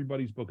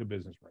everybody's book of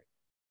business,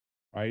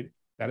 right?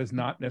 That is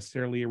not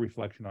necessarily a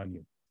reflection on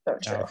you.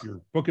 Now, if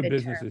your book of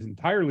business is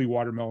entirely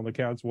watermelon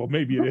accounts, well,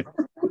 maybe it is.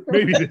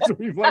 Maybe it's a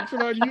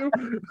reflection on you.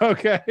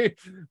 Okay.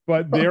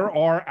 But there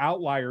are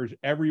outliers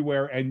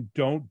everywhere, and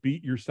don't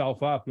beat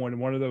yourself up when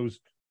one of those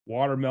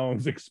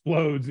watermelons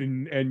explodes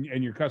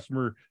and your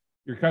customer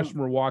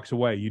walks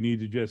away. You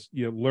need to just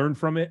learn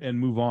from it and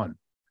move on.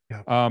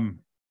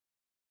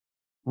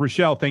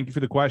 Rochelle, thank you for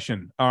the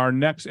question. Our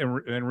next,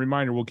 and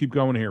reminder, we'll keep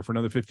going here for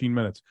another 15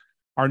 minutes.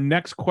 Our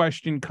next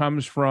question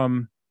comes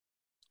from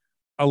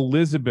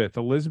Elizabeth.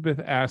 Elizabeth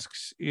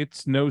asks,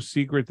 it's no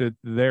secret that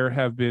there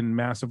have been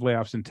massive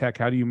layoffs in tech.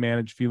 How do you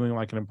manage feeling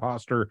like an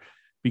imposter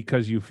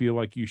because you feel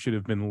like you should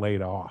have been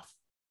laid off?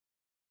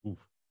 Oof.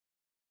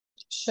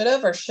 Should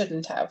have or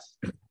shouldn't have?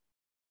 I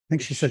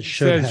think she said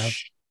should have.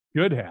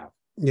 Should have.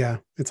 Yeah.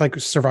 It's like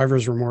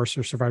survivor's remorse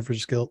or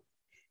survivor's guilt.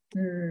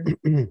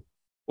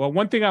 Well,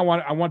 one thing I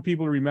want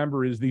people to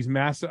remember is these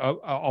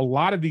a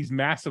lot of these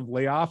massive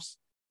layoffs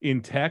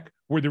in tech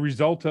were the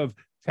result of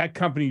tech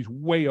companies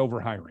way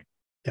overhiring.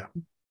 Yeah.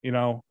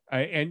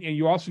 And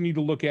you also need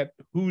to look at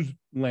who's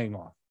laying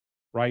off,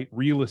 right?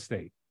 Real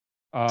estate,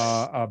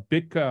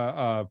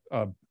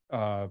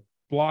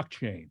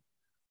 blockchain,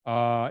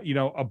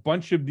 a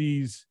bunch of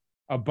these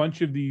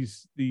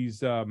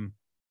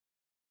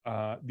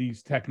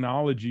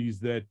technologies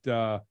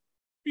that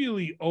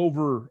really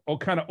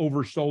kind of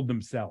oversold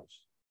themselves.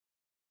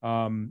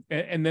 And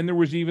then there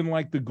was even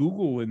like the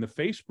Google and the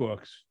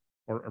Facebooks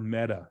or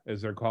Meta,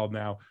 as they're called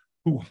now,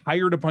 who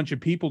hired a bunch of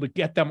people to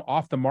get them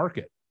off the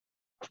market,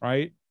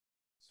 right?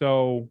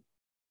 So,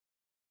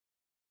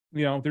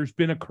 there's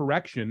been a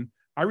correction.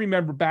 I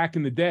remember back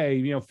in the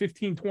day,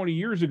 15, 20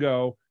 years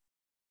ago,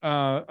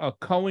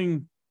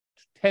 culling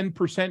 10%,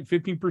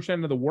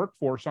 15% of the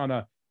workforce on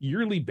a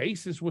yearly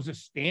basis was a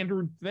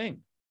standard thing,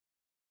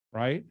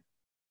 right?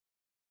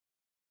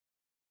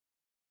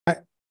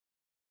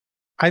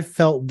 I've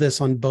felt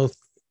this on both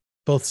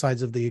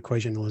sides of the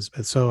equation,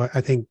 Elizabeth. So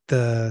I think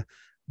the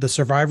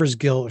survivor's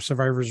guilt or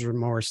survivor's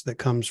remorse that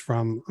comes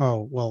from,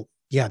 oh, well,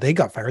 yeah, they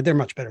got fired. They're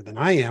much better than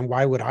I am.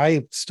 Why would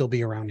I still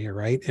be around here,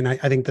 right? And I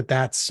think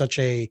that's such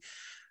a,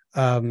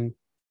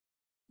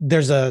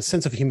 there's a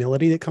sense of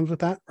humility that comes with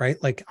that, right?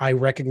 Like, I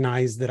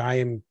recognize that I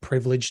am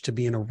privileged to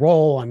be in a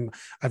role.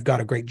 I've got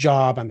a great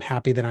job. I'm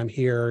happy that I'm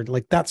here.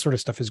 Like, that sort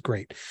of stuff is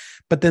great.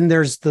 But then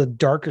there's the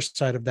darker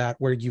side of that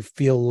where you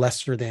feel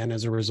lesser than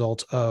as a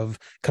result of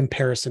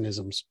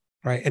comparisons,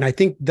 right? And I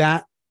think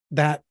that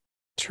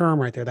term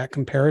right there, that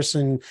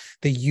comparison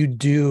that you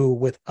do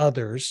with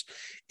others,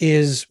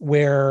 is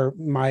where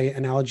my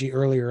analogy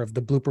earlier of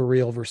the blooper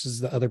reel versus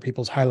the other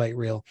people's highlight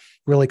reel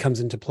really comes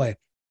into play.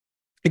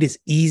 It is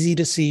easy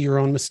to see your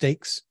own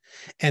mistakes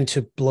and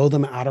to blow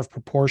them out of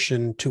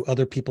proportion to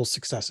other people's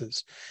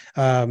successes,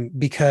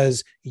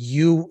 because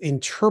you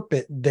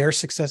interpret their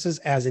successes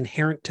as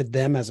inherent to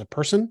them as a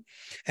person,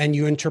 and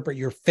you interpret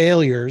your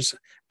failures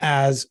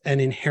as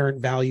an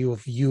inherent value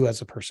of you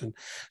as a person.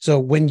 So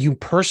when you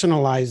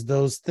personalize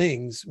those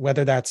things,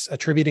 whether that's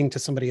attributing to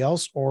somebody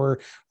else or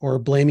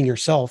blaming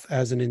yourself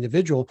as an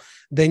individual,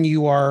 then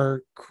you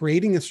are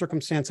creating a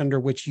circumstance under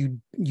which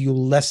you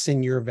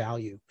lessen your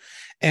value.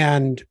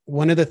 And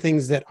one of the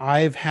things that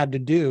I've had to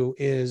do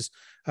is,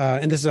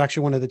 and this is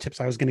actually one of the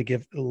tips I was going to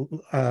give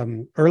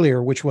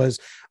earlier, which was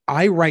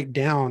I write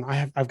down,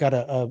 I've got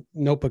a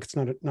notebook. It's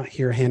not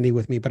here handy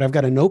with me, but I've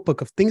got a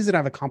notebook of things that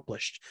I've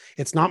accomplished.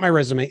 It's not my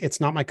resume. It's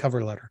not my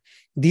cover letter.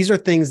 These are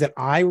things that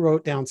I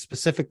wrote down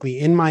specifically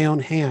in my own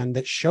hand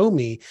that show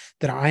me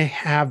that I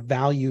have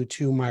value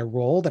to my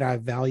role, that I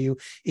have value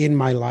in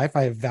my life.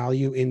 I have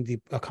value in the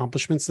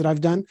accomplishments that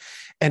I've done.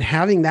 And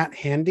having that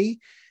handy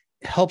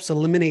helps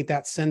eliminate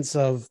that sense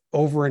of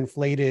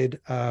overinflated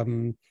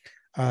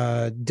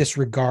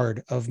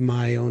disregard of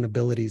my own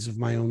abilities, of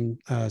my own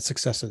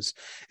successes.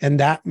 And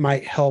that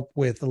might help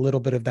with a little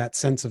bit of that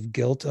sense of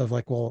guilt of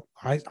like, well,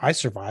 I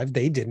survived,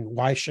 they didn't.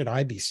 Why should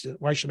I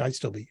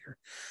still be here?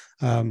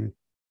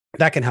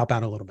 That can help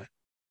out a little bit.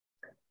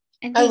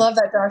 I love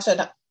that, Josh.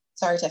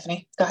 Sorry,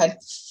 Tiffany, go ahead.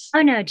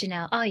 Oh no,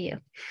 Jenelle, all you.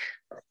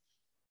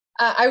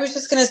 I was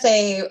just going to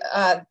say,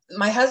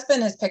 my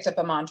husband has picked up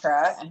a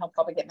mantra, and he'll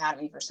probably get mad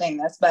at me for saying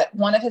this, but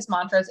one of his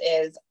mantras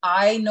is,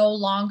 I no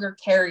longer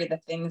carry the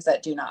things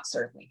that do not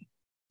serve me.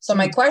 So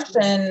my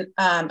question,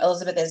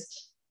 Elizabeth,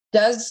 is,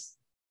 does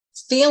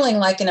feeling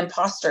like an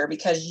imposter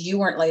because you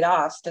weren't laid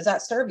off, does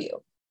that serve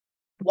you?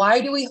 Why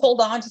do we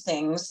hold on to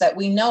things that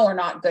we know are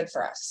not good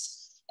for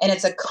us? And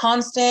it's a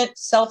constant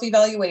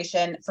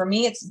self-evaluation. For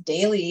me, it's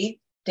daily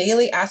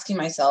asking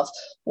myself,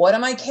 what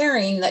am I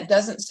carrying that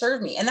doesn't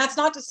serve me? And that's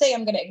not to say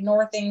I'm going to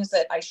ignore things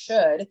that I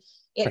should.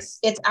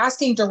 It's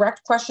asking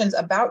direct questions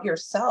about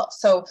yourself.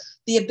 So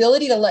the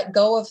ability to let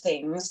go of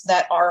things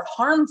that are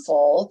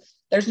harmful,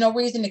 there's no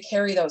reason to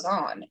carry those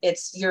on.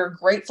 It's, you're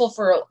grateful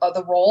for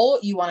the role.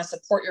 You want to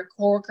support your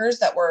coworkers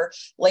that were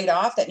laid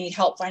off, that need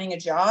help finding a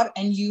job,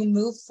 and you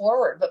move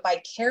forward. But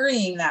by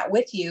carrying that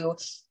with you,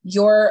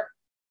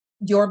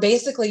 you're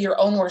basically your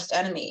own worst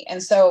enemy.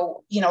 And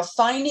so,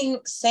 finding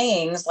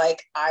sayings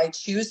like, I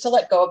choose to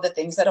let go of the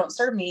things that don't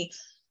serve me.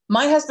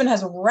 My husband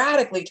has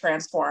radically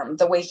transformed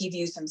the way he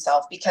views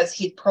himself because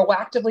he's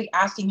proactively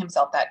asking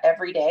himself that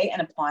every day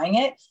and applying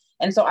it.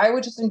 And so I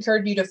would just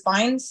encourage you to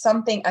find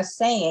something, a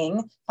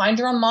saying, find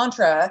your own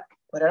mantra,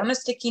 put it on a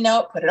sticky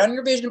note, put it on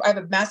your vision. I have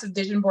a massive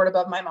vision board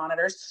above my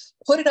monitors,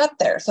 put it up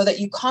there so that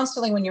you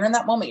constantly, when you're in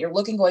that moment, you're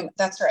looking, going,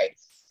 that's right.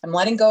 I'm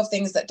letting go of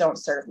things that don't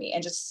serve me,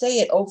 and just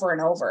say it over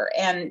and over.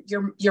 And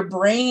your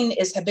brain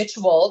is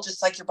habitual,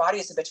 just like your body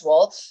is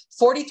habitual.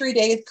 43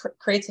 days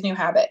creates a new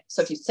habit.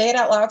 So if you say it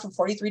out loud for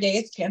 43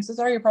 days, chances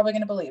are you're probably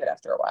going to believe it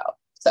after a while.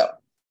 So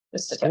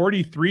just a tip.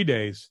 43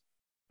 days.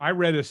 I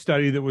read a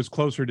study that was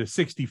closer to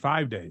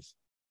 65 days.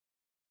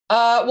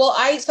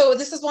 So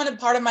this is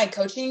part of my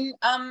coaching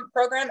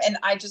program. And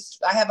I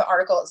have an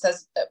article. It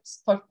says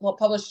it's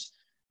published,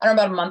 I don't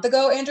know, about a month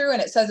ago, Andrew,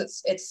 and it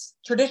says it's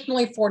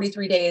traditionally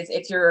 43 days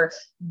if you're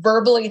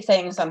verbally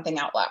saying something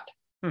out loud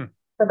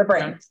for the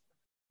brain.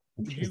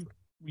 Will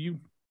you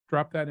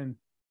drop that in?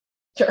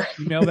 Sure.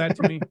 Email that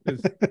to me.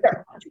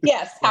 Sure.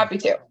 Yes, happy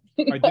to.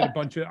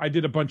 I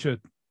did a bunch of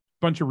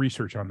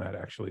research on that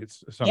actually at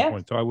some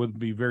point, so I would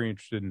be very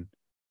interested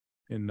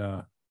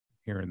in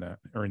hearing that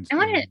or in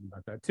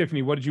about that.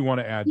 Tiffany, what did you want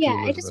to add? Yeah,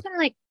 I just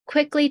want to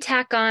quickly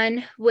tack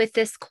on with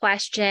this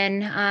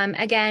question.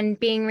 Again,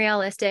 being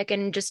realistic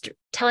and just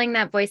telling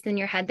that voice in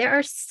your head. There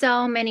are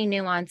so many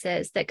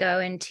nuances that go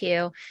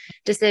into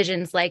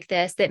decisions like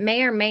this that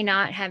may or may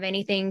not have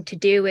anything to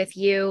do with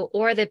you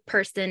or the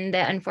person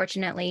that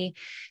unfortunately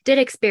did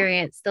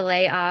experience the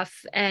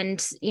layoff.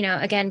 And,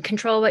 again,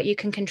 control what you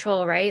can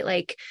control, right?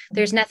 Like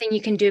there's nothing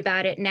you can do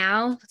about it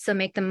now. So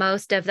make the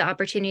most of the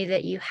opportunity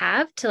that you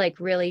have to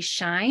really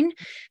shine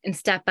and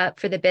step up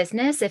for the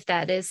business if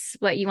that is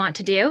what you want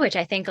to do, which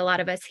I think a lot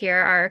of us here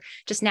are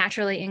just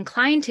naturally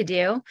inclined to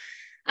do.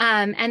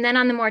 And then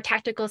on the more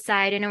tactical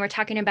side, I know we're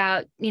talking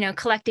about,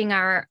 collecting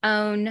our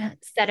own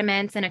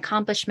sediments and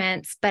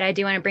accomplishments, but I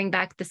do want to bring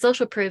back the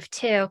social proof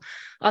too.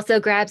 Also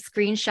grab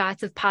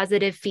screenshots of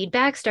positive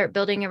feedback, start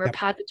building a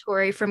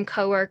repository from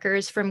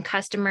coworkers, from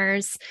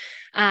customers,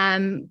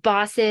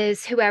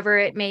 bosses, whoever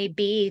it may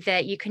be,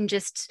 that you can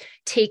just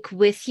take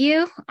with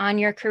you on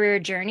your career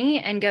journey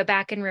and go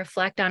back and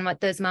reflect on what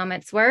those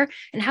moments were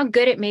and how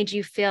good it made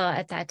you feel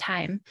at that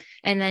time.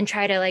 And then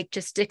try to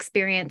just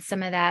experience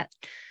some of that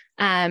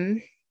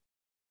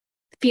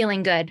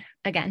feeling good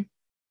again.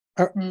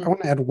 I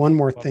want to add one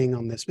more thing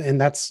on this,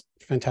 and that's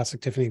fantastic,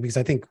 Tiffany, because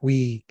I think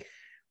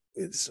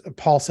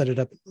Paul set it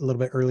up a little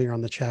bit earlier on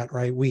the chat,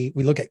 right? We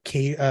look at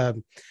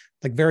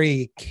like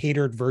very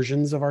catered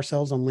versions of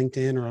ourselves on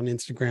LinkedIn or on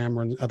Instagram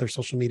or on other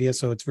social media.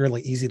 So it's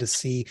really easy to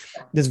see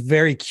this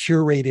very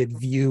curated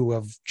view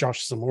of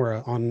Josh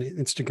Zamora on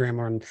Instagram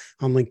or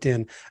on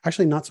LinkedIn.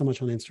 Actually, not so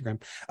much on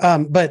Instagram.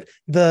 But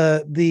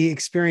the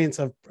experience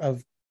of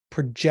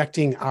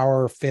projecting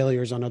our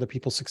failures on other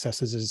people's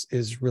successes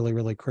is really,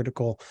 really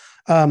critical.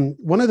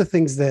 One of the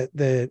things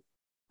that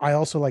I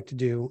also like to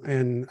do,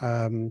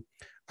 and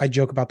I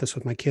joke about this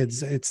with my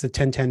kids, it's the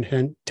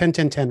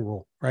 10-10-10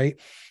 rule, right?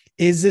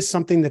 Is this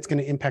something that's going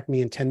to impact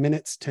me in 10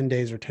 minutes, 10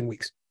 days, or 10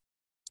 weeks?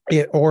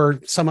 Or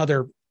some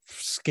other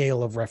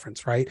scale of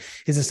reference, right?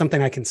 Is it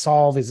something I can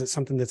solve? Is it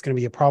something that's going to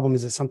be a problem?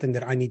 Is it something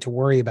that I need to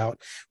worry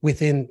about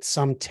within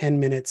some 10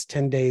 minutes,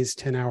 10 days,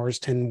 10 hours,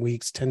 10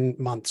 weeks, 10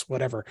 months,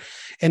 whatever?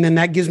 And then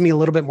that gives me a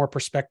little bit more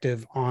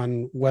perspective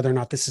on whether or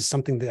not this is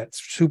something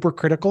that's super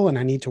critical and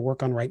I need to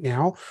work on right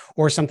now,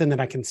 or something that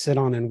I can sit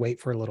on and wait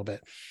for a little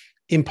bit.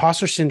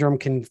 Imposter syndrome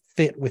can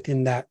fit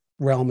within that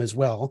realm as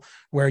well,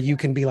 where you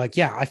can be like,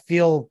 yeah, I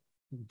feel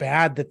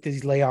bad that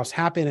these layoffs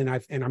happen, and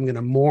I'm going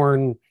to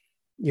mourn,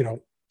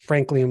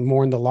 frankly,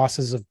 mourn the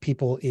losses of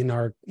people in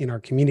our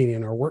community,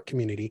 in our work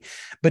community.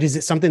 But is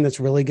it something that's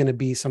really going to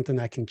be something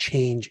that I can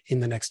change in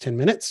the next 10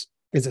 minutes?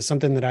 Is it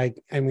something that I'm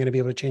going to be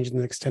able to change in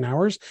the next 10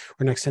 hours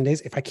or next 10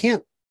 days? If I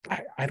can't,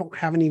 I don't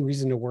have any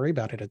reason to worry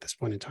about it at this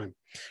point in time,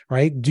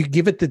 right? Do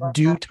give it the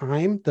due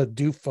time, the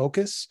due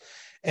focus,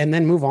 and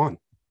then move on.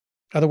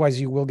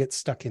 Otherwise, you will get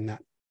stuck in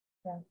that.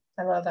 Yeah,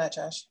 I love that,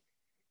 Josh.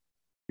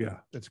 Yeah,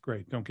 that's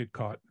great. Don't get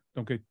caught.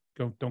 Don't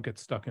get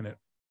stuck in it.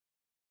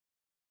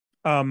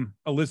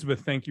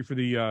 Elizabeth, thank you for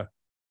the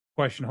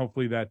question.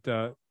 Hopefully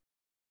that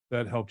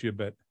helped you a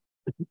bit.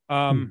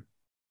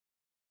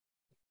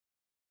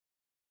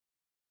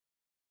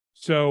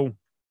 So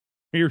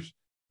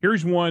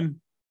here's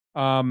one.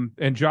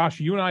 And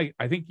Josh,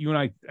 I think you and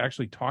I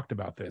actually talked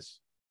about this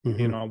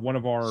in one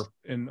of our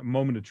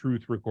Moment of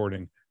Truth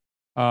recording.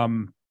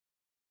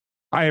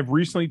 I have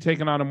recently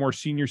taken on a more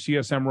senior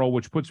CSM role,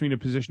 which puts me in a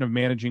position of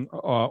managing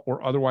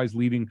or otherwise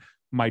leading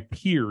my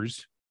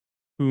peers,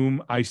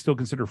 whom I still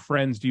consider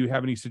friends. Do you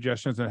have any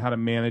suggestions on how to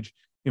manage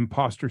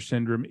imposter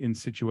syndrome in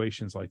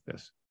situations like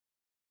this?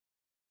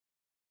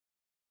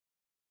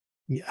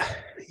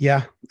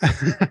 Yeah.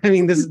 I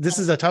mean, this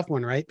is a tough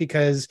one, right?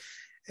 Because,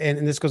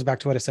 and this goes back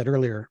to what I said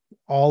earlier,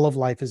 all of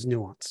life is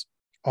nuance.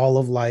 All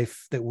of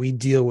life that we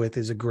deal with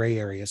is a gray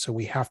area. So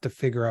we have to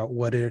figure out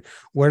what are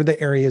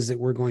the areas that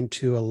we're going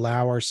to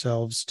allow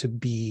ourselves to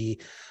be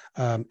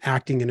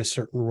acting in a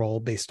certain role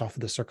based off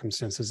of the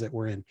circumstances that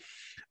we're in.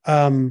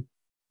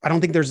 I don't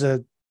think there's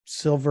a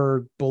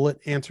silver bullet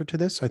answer to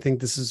this. I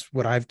think this is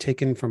what I've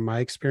taken from my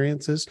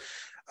experiences.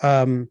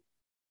 At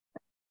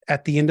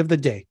the end of the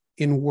day,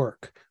 in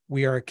work,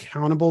 we are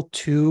accountable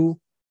to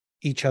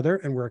each other,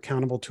 and we're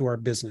accountable to our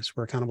business.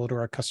 We're accountable to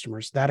our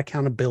customers. That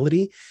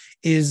accountability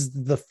is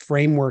the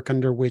framework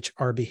under which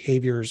our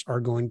behaviors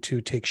are going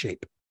to take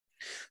shape.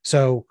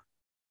 So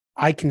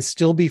I can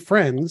still be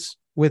friends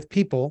with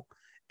people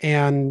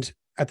and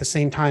at the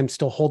same time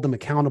still hold them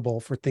accountable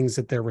for things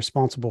that they're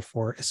responsible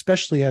for,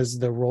 especially as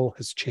the role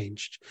has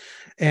changed.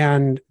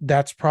 And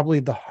that's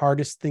probably the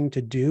hardest thing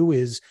to do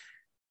is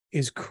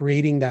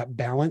creating that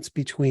balance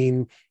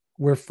between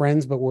we're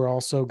friends, but we're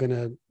also going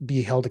to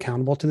be held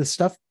accountable to this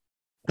stuff.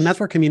 And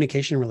that's where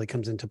communication really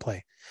comes into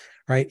play,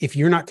 right? If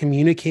you're not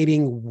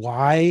communicating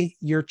why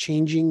you're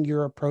changing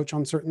your approach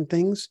on certain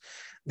things,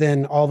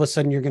 then all of a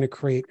sudden you're going to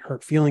create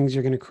hurt feelings.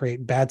 You're going to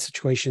create bad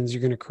situations. You're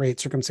going to create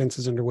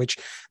circumstances under which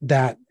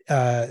that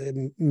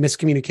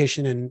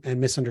miscommunication and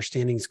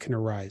misunderstandings can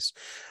arise.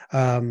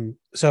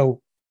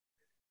 So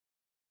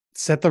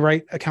set the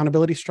right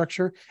accountability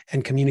structure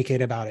and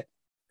communicate about it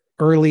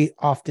early,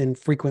 often,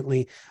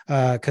 frequently,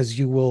 because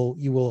you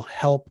will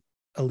help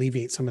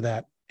alleviate some of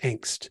that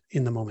angst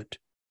in the moment.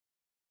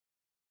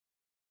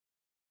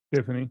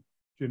 Tiffany,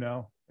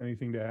 Jenelle,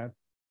 anything to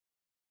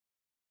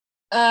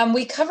add?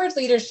 We covered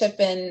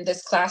leadership in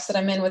this class that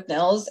I'm in with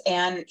Nils,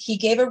 and he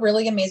gave a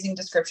really amazing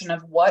description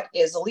of what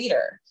is a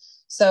leader.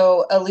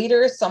 So a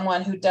leader is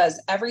someone who does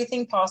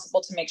everything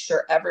possible to make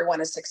sure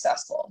everyone is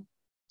successful.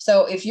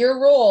 So if your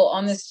role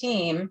on this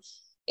team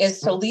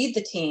is to lead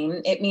the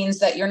team, it means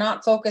that you're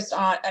not focused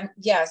on,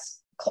 yes,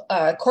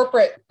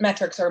 corporate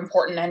metrics are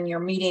important and you're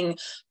meeting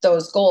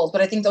those goals.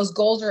 But I think those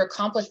goals are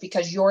accomplished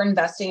because you're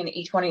investing in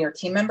each one of your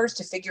team members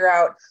to figure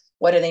out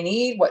what do they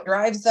need, what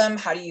drives them,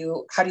 how do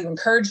you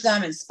encourage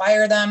them,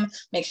 inspire them,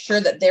 make sure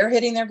that they're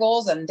hitting their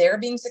goals and they're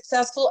being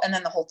successful, and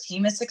then the whole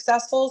team is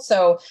successful.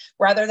 So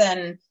rather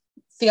than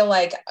feel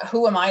like,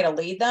 who am I to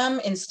lead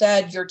them?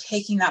 Instead, you're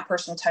taking that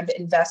personal time to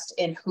invest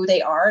in who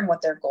they are and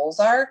what their goals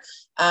are,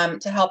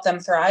 to help them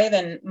thrive.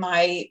 And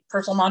my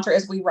personal mantra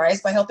is we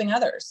rise by helping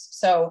others.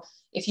 So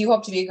if you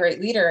hope to be a great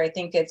leader, I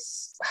think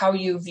it's how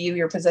you view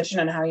your position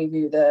and how you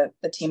view the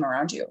team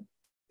around you.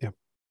 Yeah.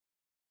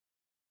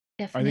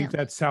 Definitely. I think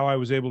that's how I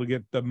was able to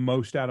get the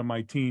most out of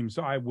my team.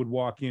 So I would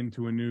walk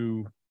into a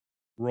new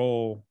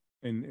role,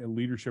 in a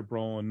leadership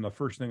role, and the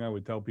first thing I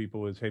would tell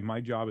people is, hey,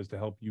 my job is to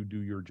help you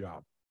do your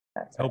job.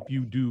 help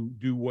you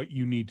do what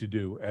you need to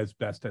do as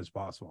best as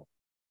possible.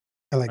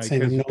 I like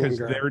saying I'm no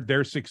longer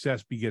their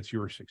success begets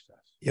your success.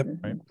 Yep.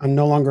 Right? I'm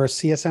no longer a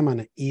CSM, I'm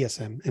an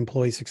ESM,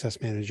 employee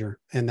success manager.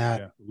 And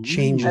that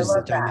changes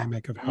the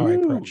dynamic of how I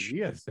approach.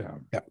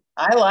 ESM. Yep.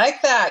 I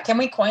like that. Can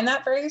we coin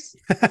that phrase?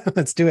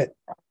 Let's do it.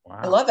 Wow.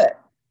 I love it.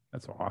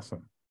 That's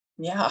awesome.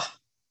 Yeah.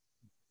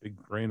 Big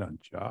brain on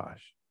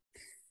Josh.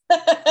 I'm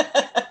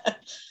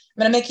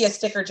going to make you a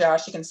sticker,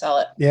 Josh. You can sell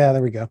it. Yeah,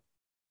 there we go.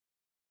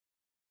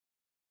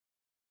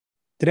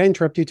 Did I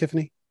interrupt you,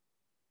 Tiffany?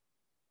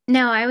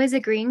 No, I was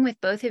agreeing with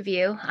both of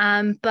you.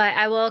 But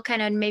I will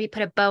kind of maybe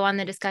put a bow on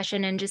the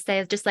discussion and just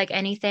say, just like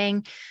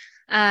anything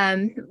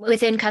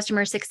within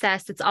customer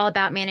success, it's all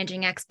about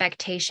managing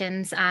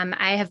expectations.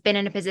 I have been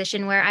in a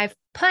position where I've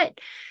put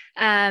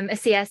a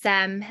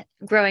CSM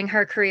growing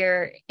her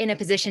career in a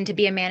position to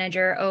be a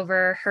manager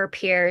over her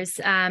peers.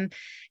 And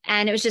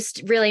it was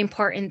just really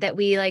important that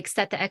we like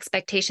set the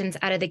expectations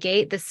out of the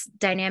gate. This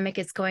dynamic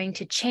is going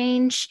to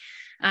change.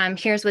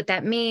 Here's what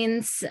that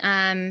means.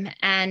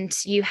 And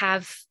you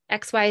have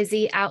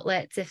XYZ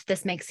outlets if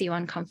this makes you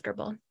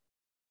uncomfortable.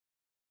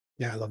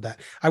 Yeah, I love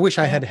that. I wish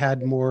I had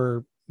had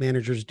more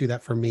managers do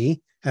that for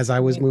me as I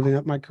was moving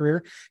up my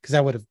career, because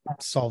that would have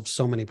solved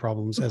so many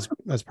problems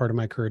as part of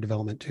my career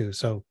development too.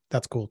 So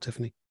that's cool,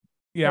 Tiffany.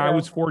 Yeah, I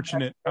was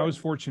fortunate. I was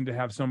fortunate to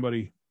have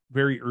somebody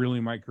very early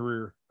in my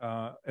career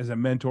as a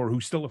mentor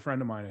who's still a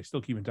friend of mine. I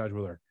still keep in touch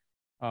with her.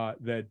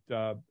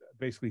 That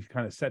basically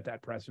kind of set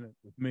that precedent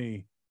with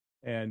me.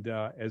 And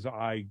as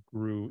I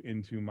grew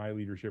into my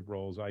leadership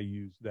roles, I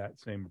used that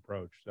same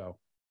approach. So,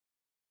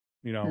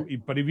 you know,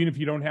 but even if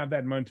you don't have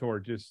that mentor,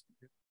 just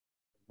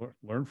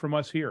learn from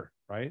us here,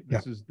 right?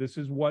 This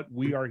is what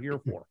we are here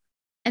for.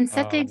 And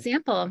set the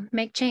example,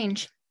 make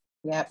change.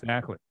 Yeah,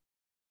 exactly.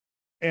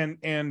 And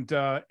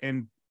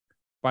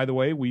by the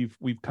way, we've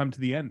come to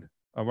the end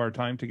of our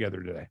time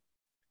together today.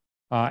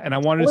 And I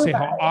wanted to say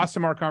how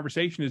awesome our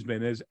conversation has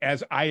been.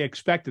 As I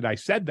expected, I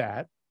said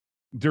that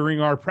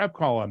during our prep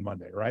call on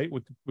Monday, right,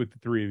 with the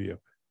three of you.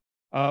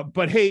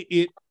 But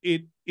hey,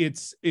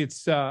 it's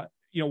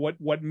you know,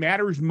 what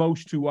matters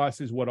most to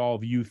us is what all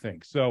of you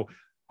think. So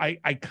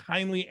I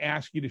kindly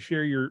ask you to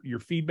share your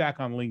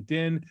feedback on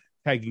LinkedIn,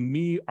 tagging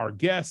me, our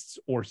guests,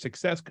 or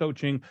Success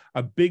Coaching.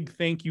 A big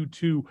thank you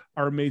to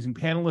our amazing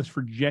panelists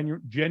for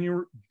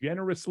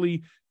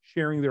generously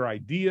sharing their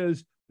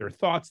ideas, their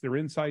thoughts, their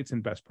insights,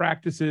 and best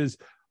practices.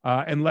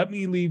 And let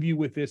me leave you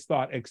with this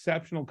thought.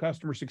 Exceptional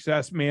customer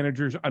success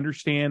managers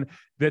understand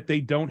that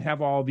they don't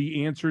have all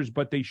the answers,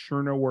 but they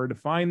sure know where to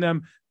find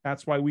them.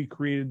 That's why we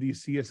created the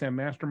CSM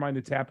Mastermind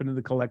to tap into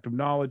the collective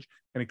knowledge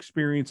and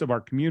experience of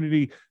our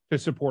community to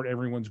support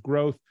everyone's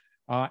growth.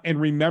 And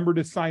remember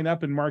to sign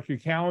up and mark your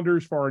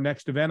calendars for our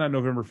next event on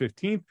November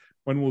 15th,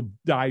 when we'll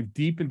dive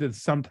deep into the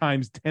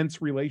sometimes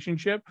tense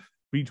relationship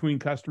between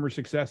customer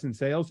success and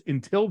sales.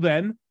 Until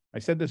then, I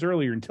said this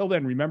earlier, until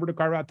then, remember to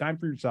carve out time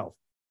for yourself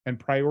and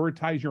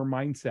prioritize your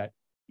mindset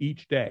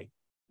each day.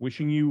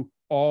 Wishing you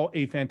all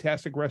a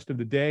fantastic rest of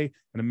the day,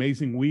 an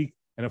amazing week,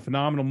 and a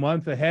phenomenal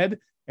month ahead,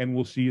 and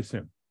we'll see you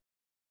soon.